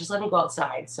 look, let's just let him go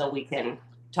outside so we can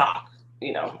talk,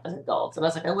 as adults. And I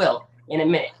was like, I will in a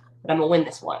minute, but I'm gonna win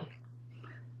this one.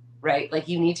 Right? Like,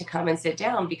 you need to come and sit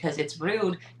down because it's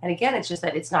rude. And again, it's just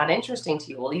that it's not interesting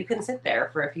to you. Well, you can sit there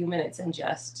for a few minutes and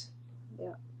just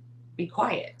be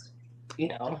quiet,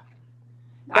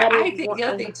 I think the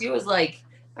other thing too is, like,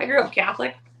 I grew up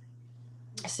Catholic.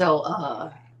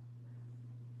 So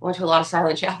went to a lot of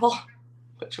silent chapel,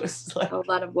 which was like, a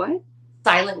lot of what?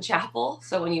 Silent chapel.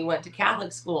 So when you went to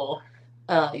Catholic school,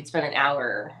 you'd spend an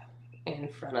hour in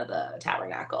front of the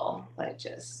tabernacle, like,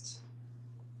 just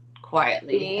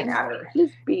quietly in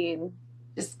adoration.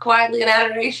 Just quietly in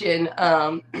adoration.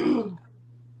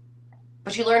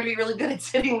 But you learn to be really good at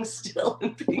sitting still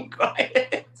and being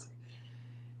quiet.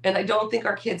 And I don't think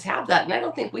our kids have that, and I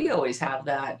don't think we always have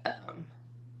that.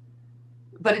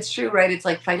 But it's true, right? It's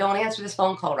like, if I don't answer this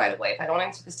phone call right away, if I don't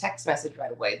answer this text message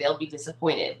right away, they'll be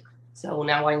disappointed. So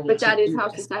now I need to. But that is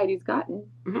how society's gotten.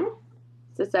 Mm-hmm.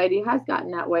 Society has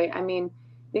gotten that way. I mean,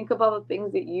 think of all the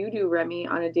things that you do, Remy,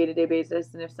 on a day-to-day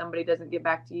basis, and if somebody doesn't get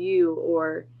back to you,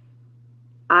 or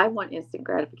I want instant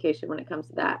gratification when it comes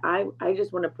to that. I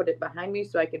just want to put it behind me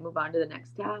so I can move on to the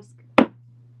next task.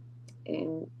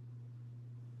 And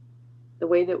the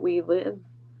way that we live,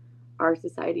 our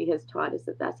society has taught us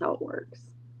that that's how it works.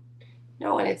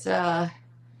 No, and it's a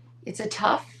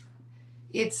tough.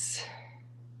 It's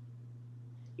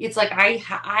like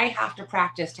I have to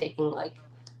practice taking like,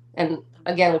 and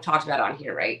again we've talked about it on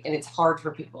here, right? And it's hard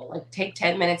for people. Like take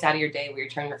 10 minutes out of your day where you're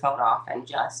turning your phone off and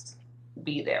just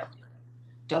be there.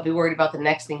 Don't be worried about the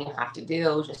next thing you have to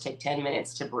do. Just take 10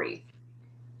 minutes to breathe.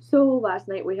 So last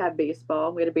night we had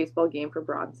baseball. We had a baseball game for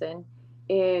Bronson,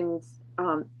 and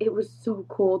it was so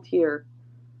cold here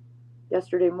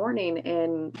yesterday morning,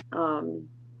 and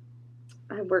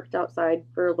I worked outside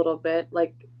for a little bit.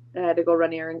 Like I had to go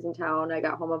run errands in town. I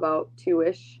got home about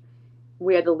 2ish.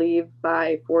 We had to leave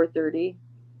by 4:30,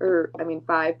 or I mean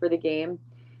 5 for the game.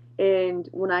 And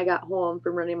when I got home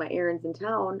from running my errands in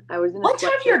town, I was in a What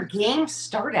time do your games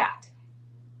start at?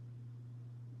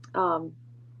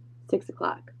 6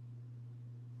 o'clock.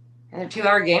 And they're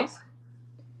 2-hour games?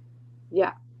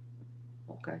 Yeah.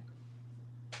 Okay.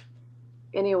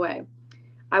 Anyway,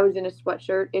 I was in a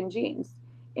sweatshirt and jeans.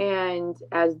 And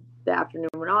as the afternoon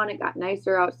went on, it got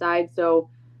nicer outside. So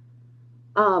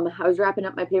I was wrapping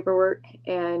up my paperwork,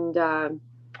 and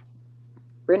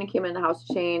Brandon came in the house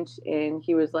to change, and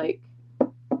he was like,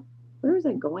 where was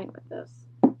I going with this?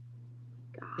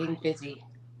 God. Being busy.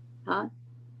 Huh?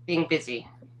 Being busy.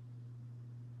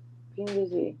 Being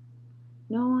busy.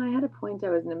 No, I had a point I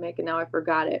was going to make, and now I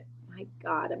forgot it. My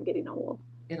God, I'm getting old.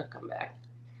 It'll come back.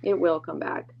 It will come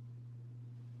back.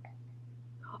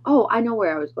 Oh, I know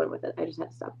where I was going with it. I just had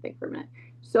to stop and think for a minute.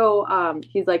 So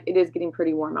he's like, it is getting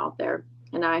pretty warm out there.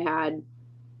 And I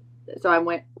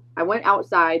went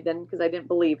outside then because I didn't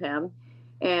believe him.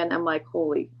 And I'm like,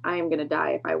 holy, I am going to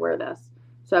die if I wear this.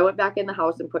 So I went back in the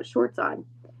house and put shorts on.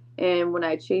 And when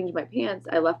I changed my pants,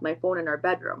 I left my phone in our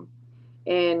bedroom.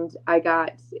 And I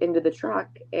got into the truck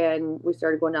and we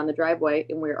started going down the driveway,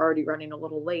 and we were already running a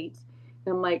little late.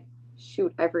 And I'm like,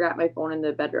 shoot, I forgot my phone in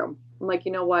the bedroom. I'm like,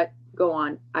 you know what? Go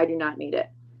on. I do not need it.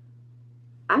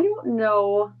 I don't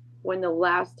know when the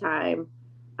last time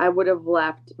I would have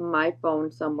left my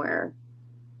phone somewhere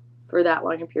for that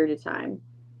long a period of time.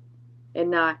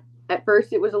 And not, at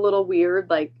first it was a little weird.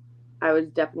 Like I was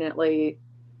definitely,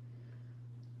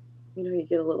 you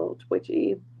get a little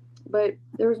twitchy, but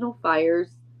there was no fires.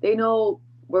 They know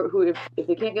who, if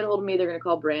they can't get a hold of me, they're going to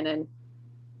call Brandon.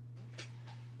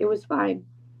 It was fine.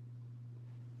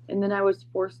 And then I was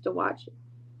forced to watch it.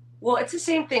 Well, it's the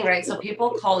same thing, right? So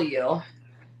people call you,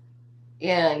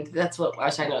 and that's what I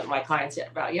was talking to my clients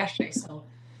about yesterday. So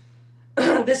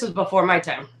this was before my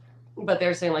time, but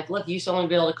they're saying like, look, you used to only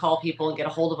be able to call people and get a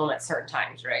hold of them at certain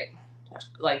times, right?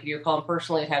 Like if you're calling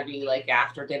personally, it had to be like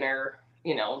after dinner,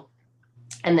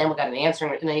 and then we got an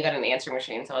answering, and then you got an answering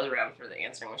machine. So I was around for the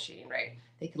answering machine, right?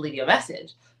 They could leave you a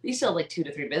message. But you still have like 2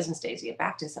 to 3 business days to get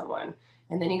back to someone.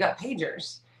 And then you got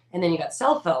pagers, and then you got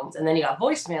cell phones, and then you got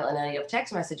voicemail, and then you have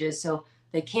text messages. So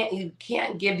you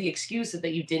can't give the excuse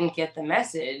that you didn't get the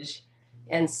message.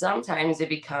 And sometimes it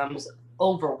becomes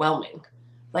overwhelming.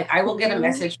 Like I will get a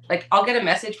message, like I'll get a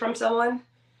message from someone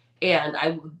and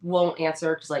I won't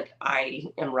answer because like I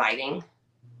am writing,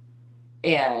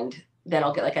 and then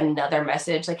I'll get like another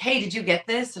message like, hey, did you get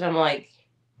this? And I'm like,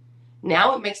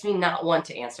 now it makes me not want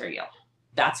to answer you.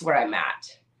 That's where I'm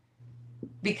at.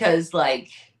 Because like,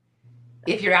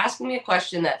 if you're asking me a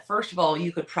question that first of all,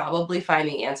 you could probably find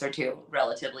the answer to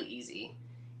relatively easy,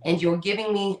 and you're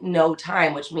giving me no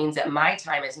time, which means that my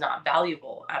time is not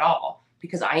valuable at all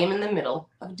because I am in the middle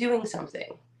of doing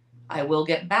something. I will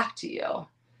get back to you.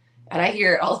 And I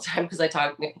hear it all the time because I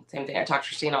talk to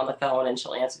Christine on the phone, and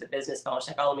she'll answer the business phone. She's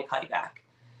like, oh, let me call you back.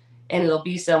 And it'll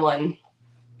be someone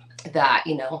that,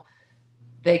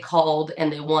 they called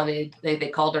and they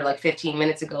called her like 15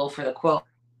 minutes ago for the quote.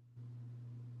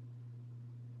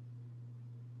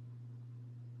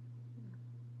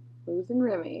 Losing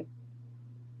Remy.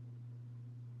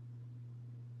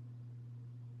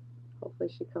 Hopefully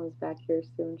she comes back here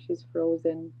soon. She's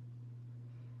frozen.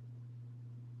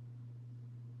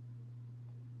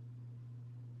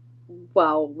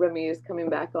 Wow, Remy is coming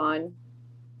back on.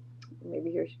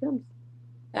 Maybe here she comes.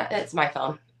 It's my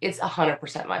phone. It's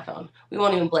 100% my phone. We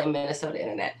won't even blame Minnesota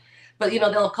internet. But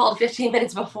they'll have called 15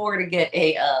 minutes before to get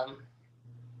a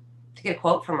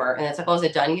quote from her, and it's like, oh, is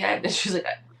it done yet? And she's like,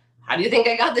 how do you think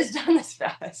I got this done this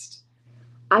fast?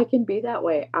 I can be that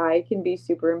way. I can be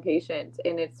super impatient,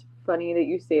 and it's funny that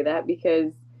you say that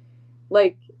because,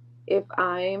 like, if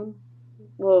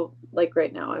like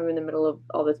right now, I'm in the middle of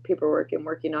all this paperwork and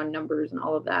working on numbers and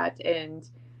all of that, and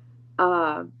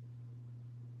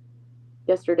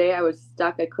yesterday I was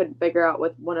stuck. I couldn't figure out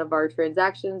what one of our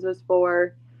transactions was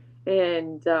for,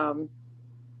 and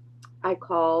I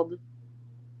called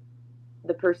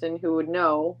the person who would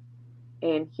know,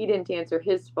 and he didn't answer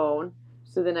his phone.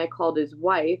 So then I called his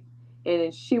wife,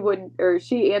 and she wouldn't, or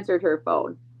she answered her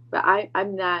phone. But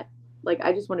I'm not, like,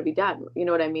 I just want to be done. You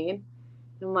know what I mean?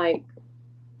 I'm like,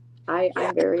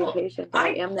 I'm very impatient.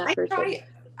 I am that person.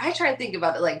 I try to think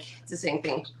about it like it's the same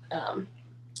thing.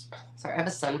 Sorry, I have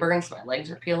a sunburn, so my legs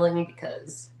are peeling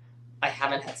because I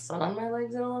haven't had sun on my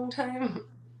legs in a long time.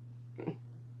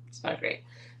 It's not great.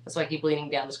 That's why I keep leaning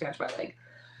down to scratch my leg.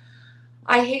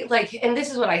 I hate, like, and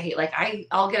this is what I hate. Like,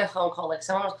 I'll get a phone call. Like,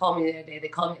 someone was calling me the other day. They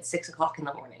called me at 6 o'clock in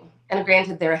the morning. And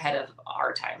granted, they're ahead of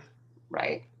our time,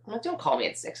 right? I'm like, don't call me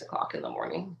at 6 o'clock in the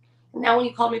morning. And now when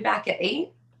you call me back at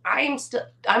 8, I'm still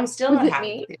not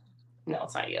happy. No,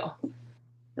 it's not you.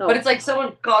 Oh. But it's like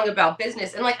someone calling about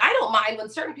business. And, like, I don't mind when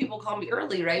certain people call me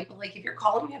early, right? But, like, if you're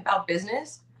calling me about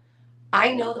business,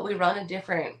 I know that we run a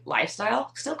different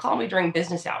lifestyle. Still call me during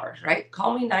business hours, right?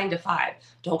 Call me 9 to 5.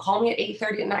 Don't call me at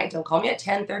 8:30 at night. Don't call me at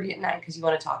 10:30 at night because you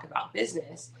want to talk about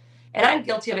business. And I'm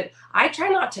guilty of it. I try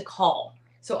not to call.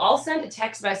 So I'll send a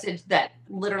text message that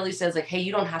literally says, like, hey,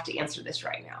 you don't have to answer this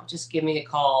right now. Just give me a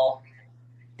call.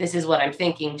 This is what I'm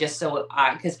thinking, just so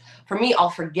because for me, I'll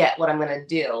forget what I'm going to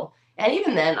do. And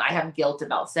even then, I have guilt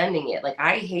about sending it. Like,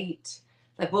 I hate...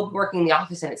 Like, we'll be working in the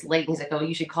office and it's late. And he's like, oh,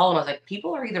 you should call. And I was like,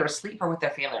 people are either asleep or with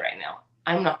their family right now.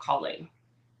 I'm not calling.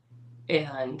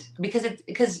 And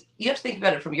because you have to think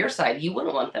about it from your side. You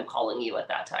wouldn't want them calling you at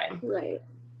that time. Right.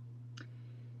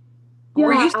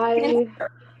 Yeah,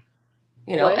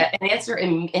 you know, an answer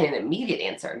and an immediate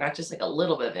answer, not just like a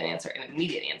little bit of an answer, an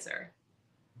immediate answer.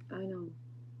 I know.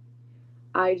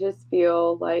 I just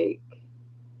feel like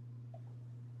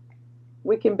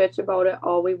we can bitch about it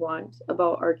all we want,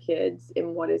 about our kids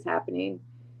and what is happening.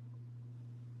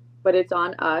 But it's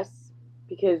on us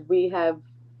because we've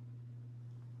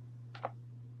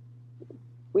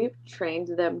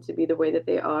trained them to be the way that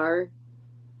they are.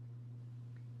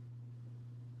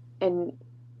 And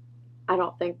I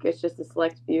don't think it's just a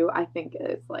select few. I think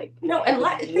it's like... No, and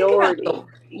think about it.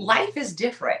 Life is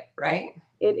different, right?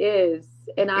 It is.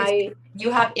 And you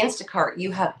have Instacart,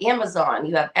 you have Amazon,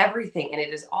 you have everything, and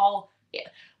it is all...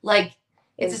 Like,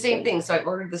 it's the same thing. So I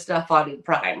ordered the stuff on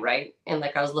Prime, right? And,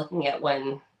 like, I was looking at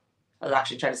when... I was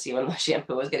actually trying to see when the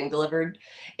shampoo was getting delivered.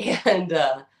 And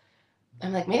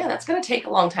I'm like, man, that's going to take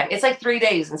a long time. It's like 3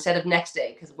 days instead of next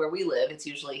day. Because where we live, it's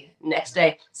usually next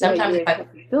day. Sometimes if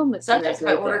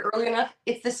I order early enough,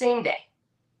 it's the same day.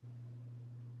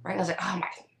 Right? And I was like, oh, my...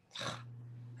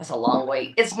 That's a long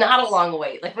wait. It's not a long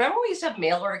wait. Like, remember we used to have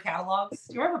mail order catalogs?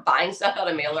 Do you remember buying stuff out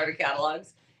of mail order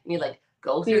catalogs? And you, like,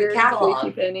 go through the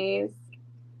catalog.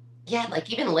 Yeah,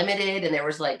 like even limited, and there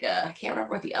was like I can't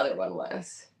remember what the other one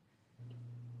was.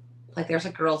 Like there's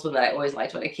a girls one that I always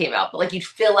liked when it came out, but like you'd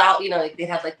fill out, you know, like they'd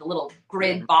have like the little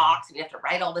grid box, and you have to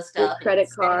write all this stuff. Your credit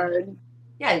card.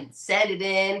 Yeah, and send it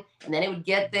in, and then it would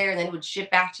get there, and then it would ship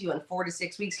back to you in 4 to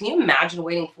 6 weeks. Can you imagine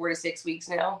waiting 4 to 6 weeks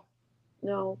now?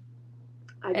 No,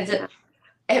 I can't.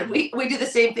 And we do the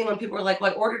same thing when people are like,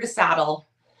 well, I ordered a saddle.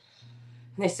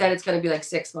 And they said it's going to be like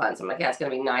 6 months. I'm like, yeah, it's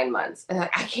going to be 9 months. And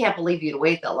like, I can't believe you'd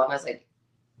wait that long. I was like,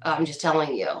 I'm just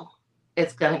telling you,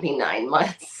 it's going to be 9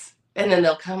 months. And then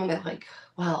they'll come and they're like,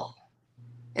 well,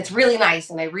 it's really nice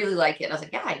and I really like it. And I was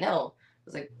like, yeah, I know. I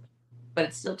was like, but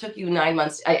it still took you 9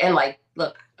 months. And like,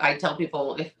 look, I tell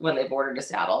people when they've ordered a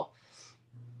saddle,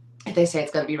 if they say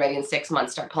it's going to be ready in 6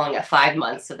 months, start calling it 5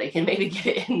 months so they can maybe get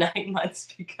it in 9 months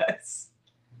because...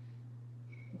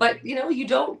 But, you know, you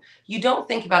don't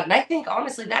think about it. And I think,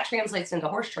 honestly, that translates into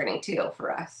horse training, too,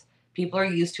 for us. People are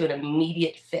used to an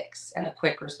immediate fix and a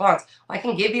quick response. I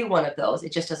can give you one of those.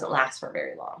 It just doesn't last for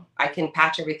very long. I can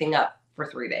patch everything up for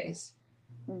 3 days.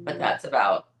 Mm-hmm. But that's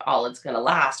about all it's going to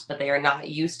last. But they are not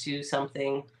used to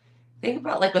something. Think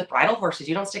about, like, with bridle horses.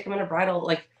 You don't stick them in a bridle.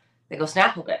 Like, they go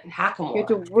snap a bit and hack them more. You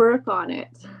have to work on it.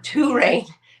 To rein.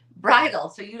 Bridle,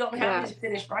 so you don't have these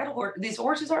finished bridle horse. These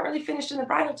horses aren't really finished in the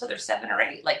bridle until they're 7 or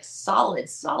 8, like solid.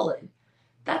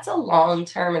 That's a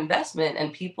long-term investment,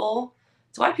 and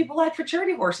it's why people like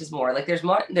futurity horses more. Like there's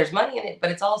money in it, but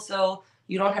it's also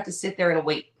you don't have to sit there and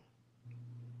wait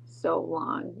so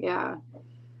long. Yeah,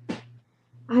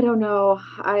 I don't know.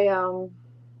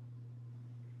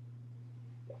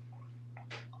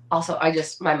 Also,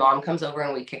 my mom comes over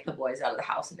and we kick the boys out of the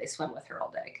house and they swim with her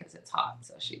all day because it's hot.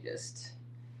 So she just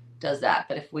does that.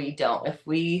 But if we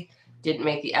didn't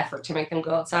make the effort to make them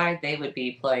go outside, they would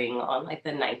be playing on like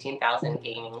the 19,000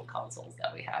 gaming consoles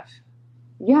that we have.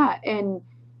 Yeah, and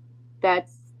that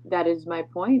is my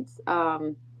point.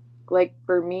 Like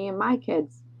for me and my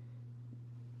kids,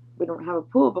 we don't have a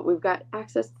pool, but we've got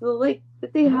access to the lake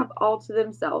that they have all to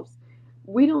themselves.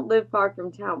 We don't live far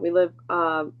from town. We live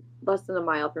less than a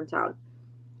mile from town.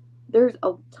 There's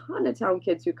a ton of town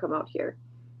kids who come out here.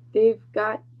 They've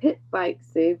got pit bikes,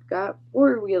 they've got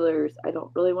four-wheelers. I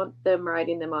don't really want them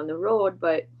riding them on the road,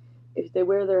 but if they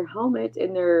wear their helmet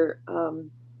and they're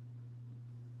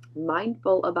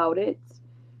mindful about it,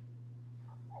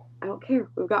 I don't care.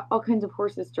 We've got all kinds of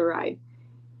horses to ride.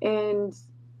 And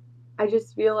I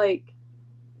just feel like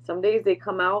some days they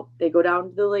come out, they go down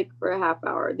to the lake for a half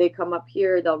hour. They come up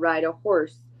here, they'll ride a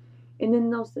horse. And then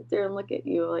they'll sit there and look at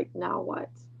you like, now what?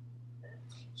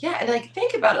 Yeah, and like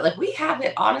think about it. Like we have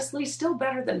it honestly still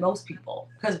better than most people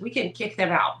because we can kick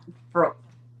them out for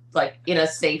like in a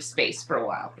safe space for a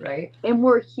while, right? And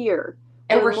we're here.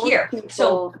 And we're here.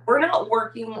 So we're not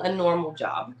working a normal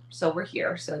job. So we're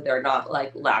here. So they're not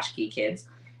like latchkey kids.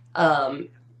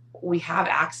 We have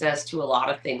access to a lot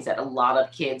of things that a lot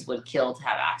of kids would kill to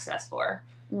have access for.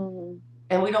 Mm-hmm.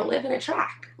 And we don't live in a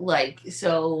track. Like,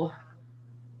 so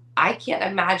I can't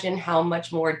imagine how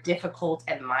much more difficult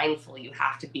and mindful you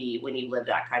have to be when you live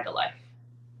that kind of life.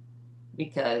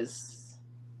 Because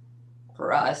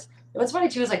for us, what's funny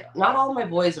too is like not all of my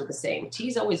boys are the same.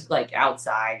 T's always like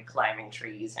outside climbing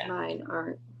trees, and mine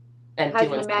aren't. And has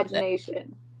an imagination.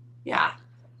 Something. Yeah,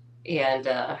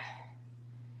 and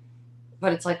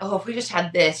but it's like, oh, if we just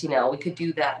had this, we could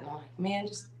do that. And I'm like, man,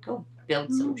 just go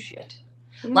build some shit.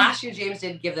 Yeah. Last year, James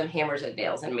did give them hammers and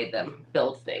nails and made them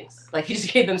build things. Like he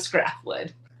just gave them scrap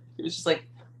wood. He was just like,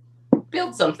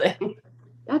 build something.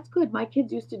 That's good. My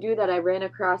kids used to do that. I ran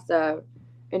across an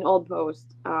old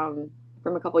post from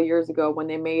a couple years ago when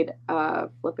they made a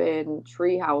flippin'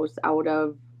 tree house out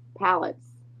of pallets.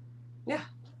 Yeah.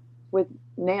 With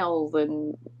nails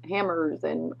and hammers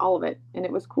and all of it. And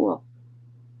it was cool.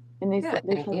 And they tried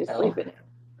to sleep in it.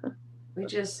 We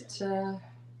just,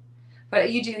 but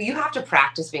you have to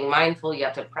practice being mindful. You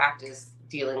have to practice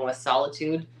dealing with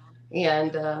solitude.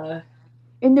 And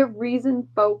the reason,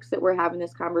 folks, that we're having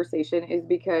this conversation is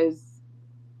because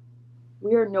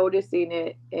we are noticing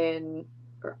it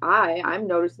I'm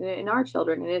noticing it in our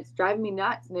children, and it's driving me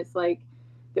nuts. And it's like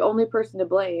the only person to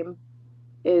blame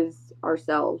is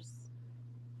ourselves.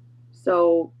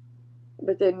 So,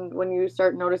 but then when you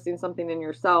start noticing something in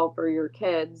yourself or your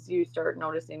kids, you start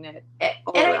noticing it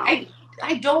all around.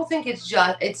 I don't think it's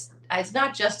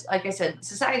not just, like I said,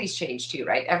 society's changed too,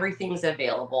 right? Everything's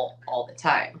available all the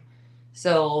time.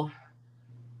 So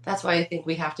that's why I think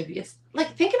we have to be, it's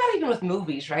like, think about it even with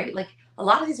movies, right? Like a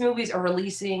lot of these movies are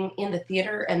releasing in the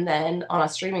theater and then on a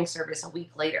streaming service a week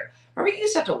later. Remember, you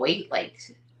used to have to wait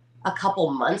like a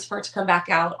couple months for it to come back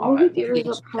out. Movie theaters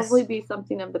will probably be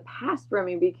something of the past,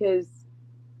 Remy, because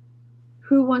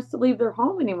who wants to leave their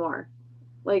home anymore?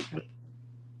 Like,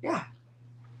 yeah.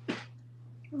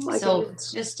 So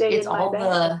it's just, it's all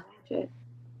the shit.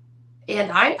 And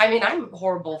I mean, I'm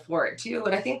horrible for it too.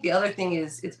 And I think the other thing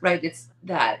is, it's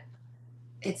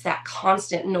that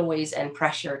constant noise and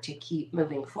pressure to keep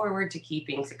moving forward, to keep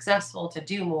being successful, to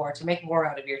do more, to make more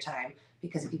out of your time.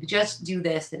 Because if you could just do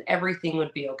this, then everything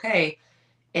would be okay.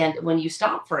 And when you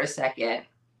stop for a second,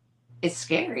 it's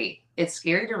scary. It's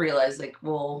scary to realize, like,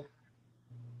 well,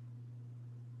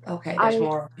 okay, there's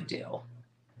more to do.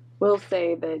 Will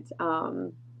say that,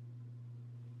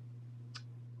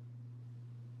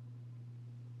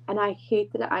 and I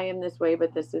hate that I am this way,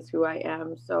 but this is who I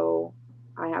am, so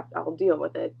I'll deal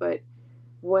with it. But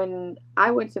when I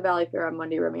went to Valley Fair on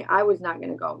Monday, Remy, I was not going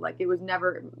to go. Like, that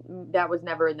was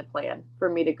never in the plan for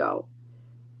me to go.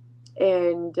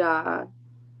 And I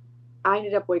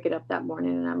ended up waking up that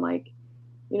morning and I'm like,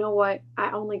 you know what? I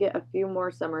only get a few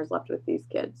more summers left with these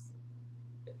kids.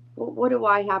 What do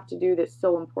I have to do that's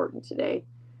so important today?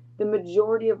 The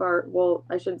majority of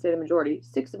I shouldn't say the majority,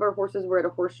 6 of our horses were at a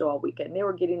horse show all weekend. They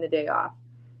were getting the day off.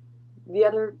 The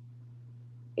other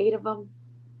 8 of them,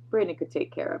 Brandon could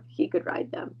take care of. He could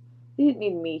ride them. He didn't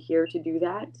need me here to do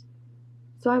that.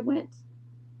 So I went.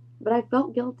 But I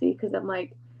felt guilty because I'm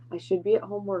like, I should be at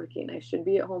home working. I should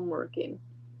be at home working.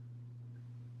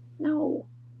 No.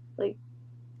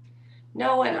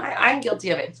 No, and I'm guilty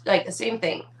of it. Like, the same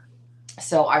thing.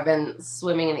 So I've been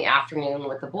swimming in the afternoon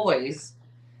with the boys,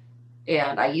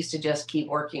 and I used to just keep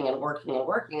working and working and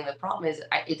working. And the problem is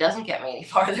it doesn't get me any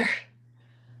farther.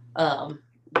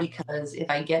 Because if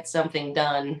I get something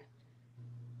done,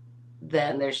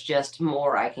 then there's just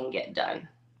more I can get done,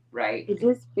 right?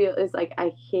 It's like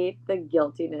I hate the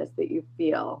guiltiness that you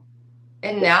feel.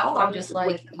 And now I'm just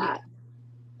like,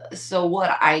 so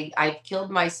what? I've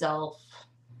killed myself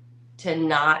to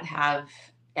not have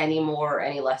any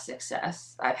less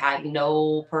success. I've had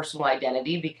no personal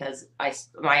identity because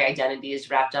my identity is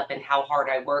wrapped up in how hard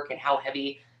I work and how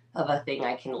heavy of a thing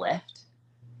I can lift.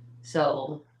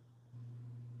 So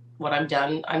when I'm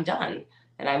done, I'm done.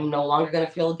 And I'm no longer going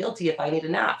to feel guilty if I need a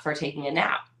nap for taking a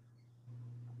nap.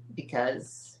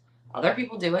 because other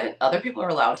people do it. Other people are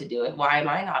allowed to do it. Why am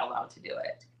I not allowed to do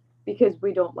it? Because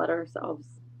we don't let ourselves.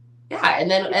 Yeah,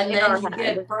 and then you head.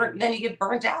 get burnt. Then you get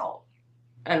burnt out.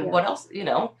 And what else?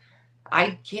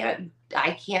 I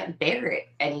can't bear it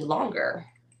any longer.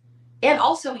 And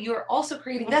also, you're also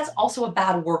creating. That's also a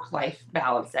bad work-life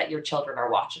balance that your children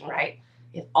are watching, right?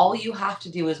 If all you have to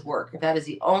do is work, if that is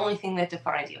the only thing that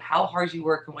defines you, how hard you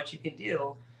work and what you can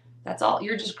do, that's all.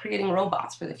 You're just creating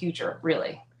robots for the future,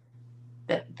 really,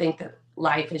 that think that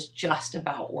life is just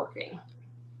about working.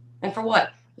 And for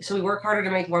what? So we work harder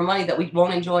to make more money that we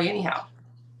won't enjoy anyhow.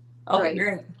 Okay,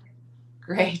 right.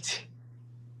 Great.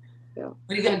 Yeah. What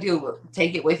are you going to do?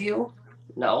 Take it with you?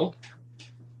 No.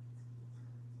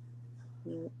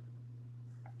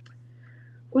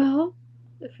 Well,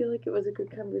 I feel like it was a good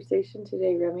conversation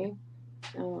today, Remy.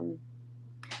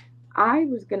 I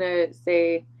was going to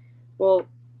say, well,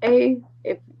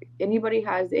 if anybody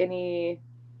has any,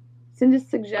 send us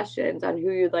suggestions on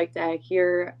who you'd like to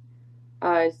hear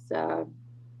us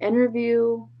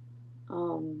interview,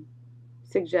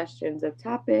 suggestions of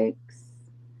topics,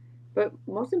 but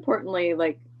most importantly,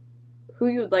 like who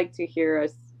you'd like to hear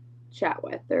us chat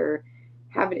with or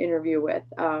have an interview with,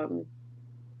 because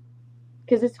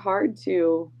it's hard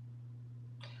to.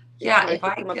 Yeah, if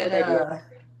I could,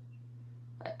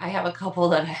 I have a couple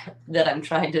that I'm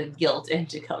trying to guilt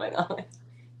into coming on.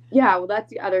 Yeah, well, that's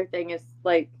the other thing is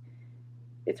like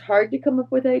it's hard to come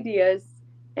up with ideas,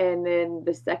 and then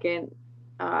the second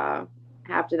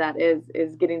half to that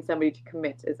is getting somebody to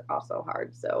commit is also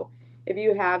hard. So if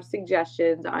you have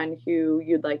suggestions on who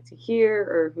you'd like to hear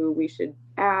or who we should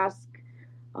ask,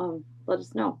 let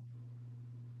us know.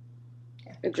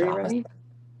 Agree, Remy?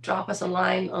 Drop us a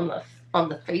line on the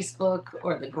Facebook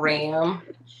or the Gram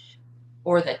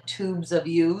or the tubes of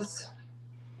yous.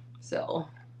 So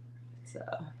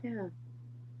yeah.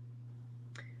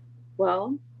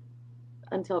 Well,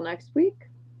 until next week,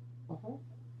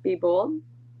 be bold,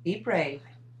 be brave,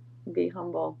 be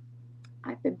humble.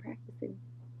 I've been practicing.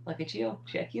 Look at you.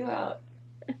 Check you out.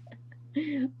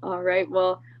 All right.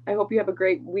 Well, I hope you have a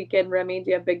great weekend, Remy. Do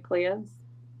you have big plans?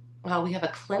 Well, we have a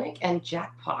clinic and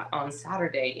jackpot on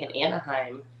Saturday in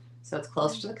Anaheim. So it's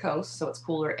close to the coast, so it's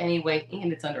cooler anyway,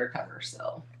 and it's under a cover.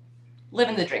 So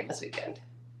living the dream this weekend.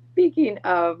 Speaking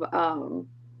of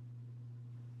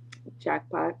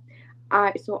jackpot,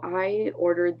 I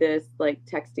ordered this like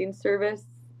texting service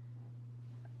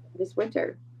this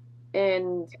winter,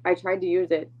 and I tried to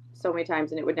use it so many times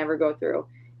and it would never go through.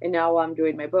 And now while I'm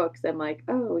doing my books, I'm like,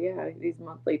 oh yeah, these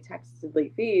monthly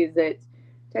texting fees that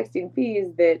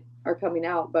are coming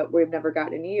out, but we've never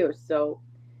gotten any use. So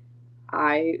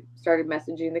I started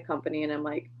messaging the company and I'm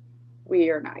like, we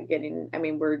are not getting. I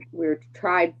mean, we're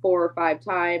tried 4 or 5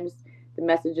 times. The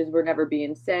messages were never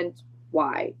being sent.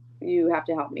 Why? You have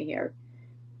to help me here.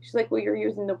 She's like, well, you're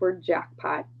using the word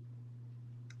jackpot,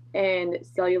 and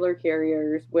cellular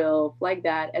carriers will flag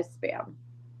that as spam.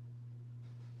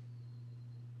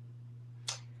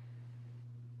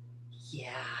 Yeah.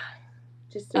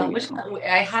 Just so we used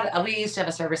to have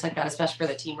a service like that, especially for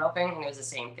the team roping, and it was the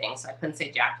same thing. So I couldn't say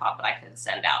jackpot, but I could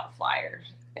send out flyer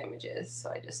images.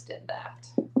 So I just did that.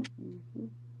 Mm-hmm.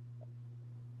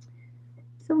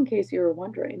 So in case you were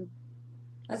wondering,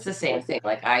 that's the same thing.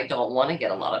 Like I don't want to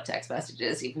get a lot of text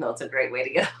messages, even though it's a great way to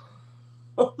get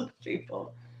all the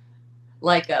people.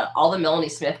 Like all the Melanie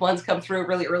Smith ones come through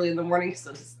really early in the morning,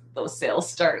 so those sales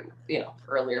start,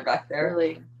 earlier back there.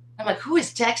 Really? I'm like, who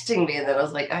is texting me? And then I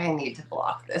was like, I need to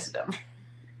block this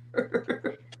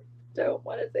number. Don't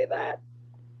want to say that.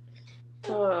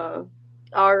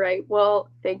 All right. Well,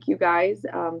 thank you guys.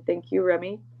 Thank you,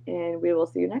 Remy. And we will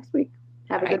see you next week.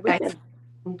 Have a good weekend.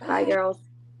 Bye, Bye girls.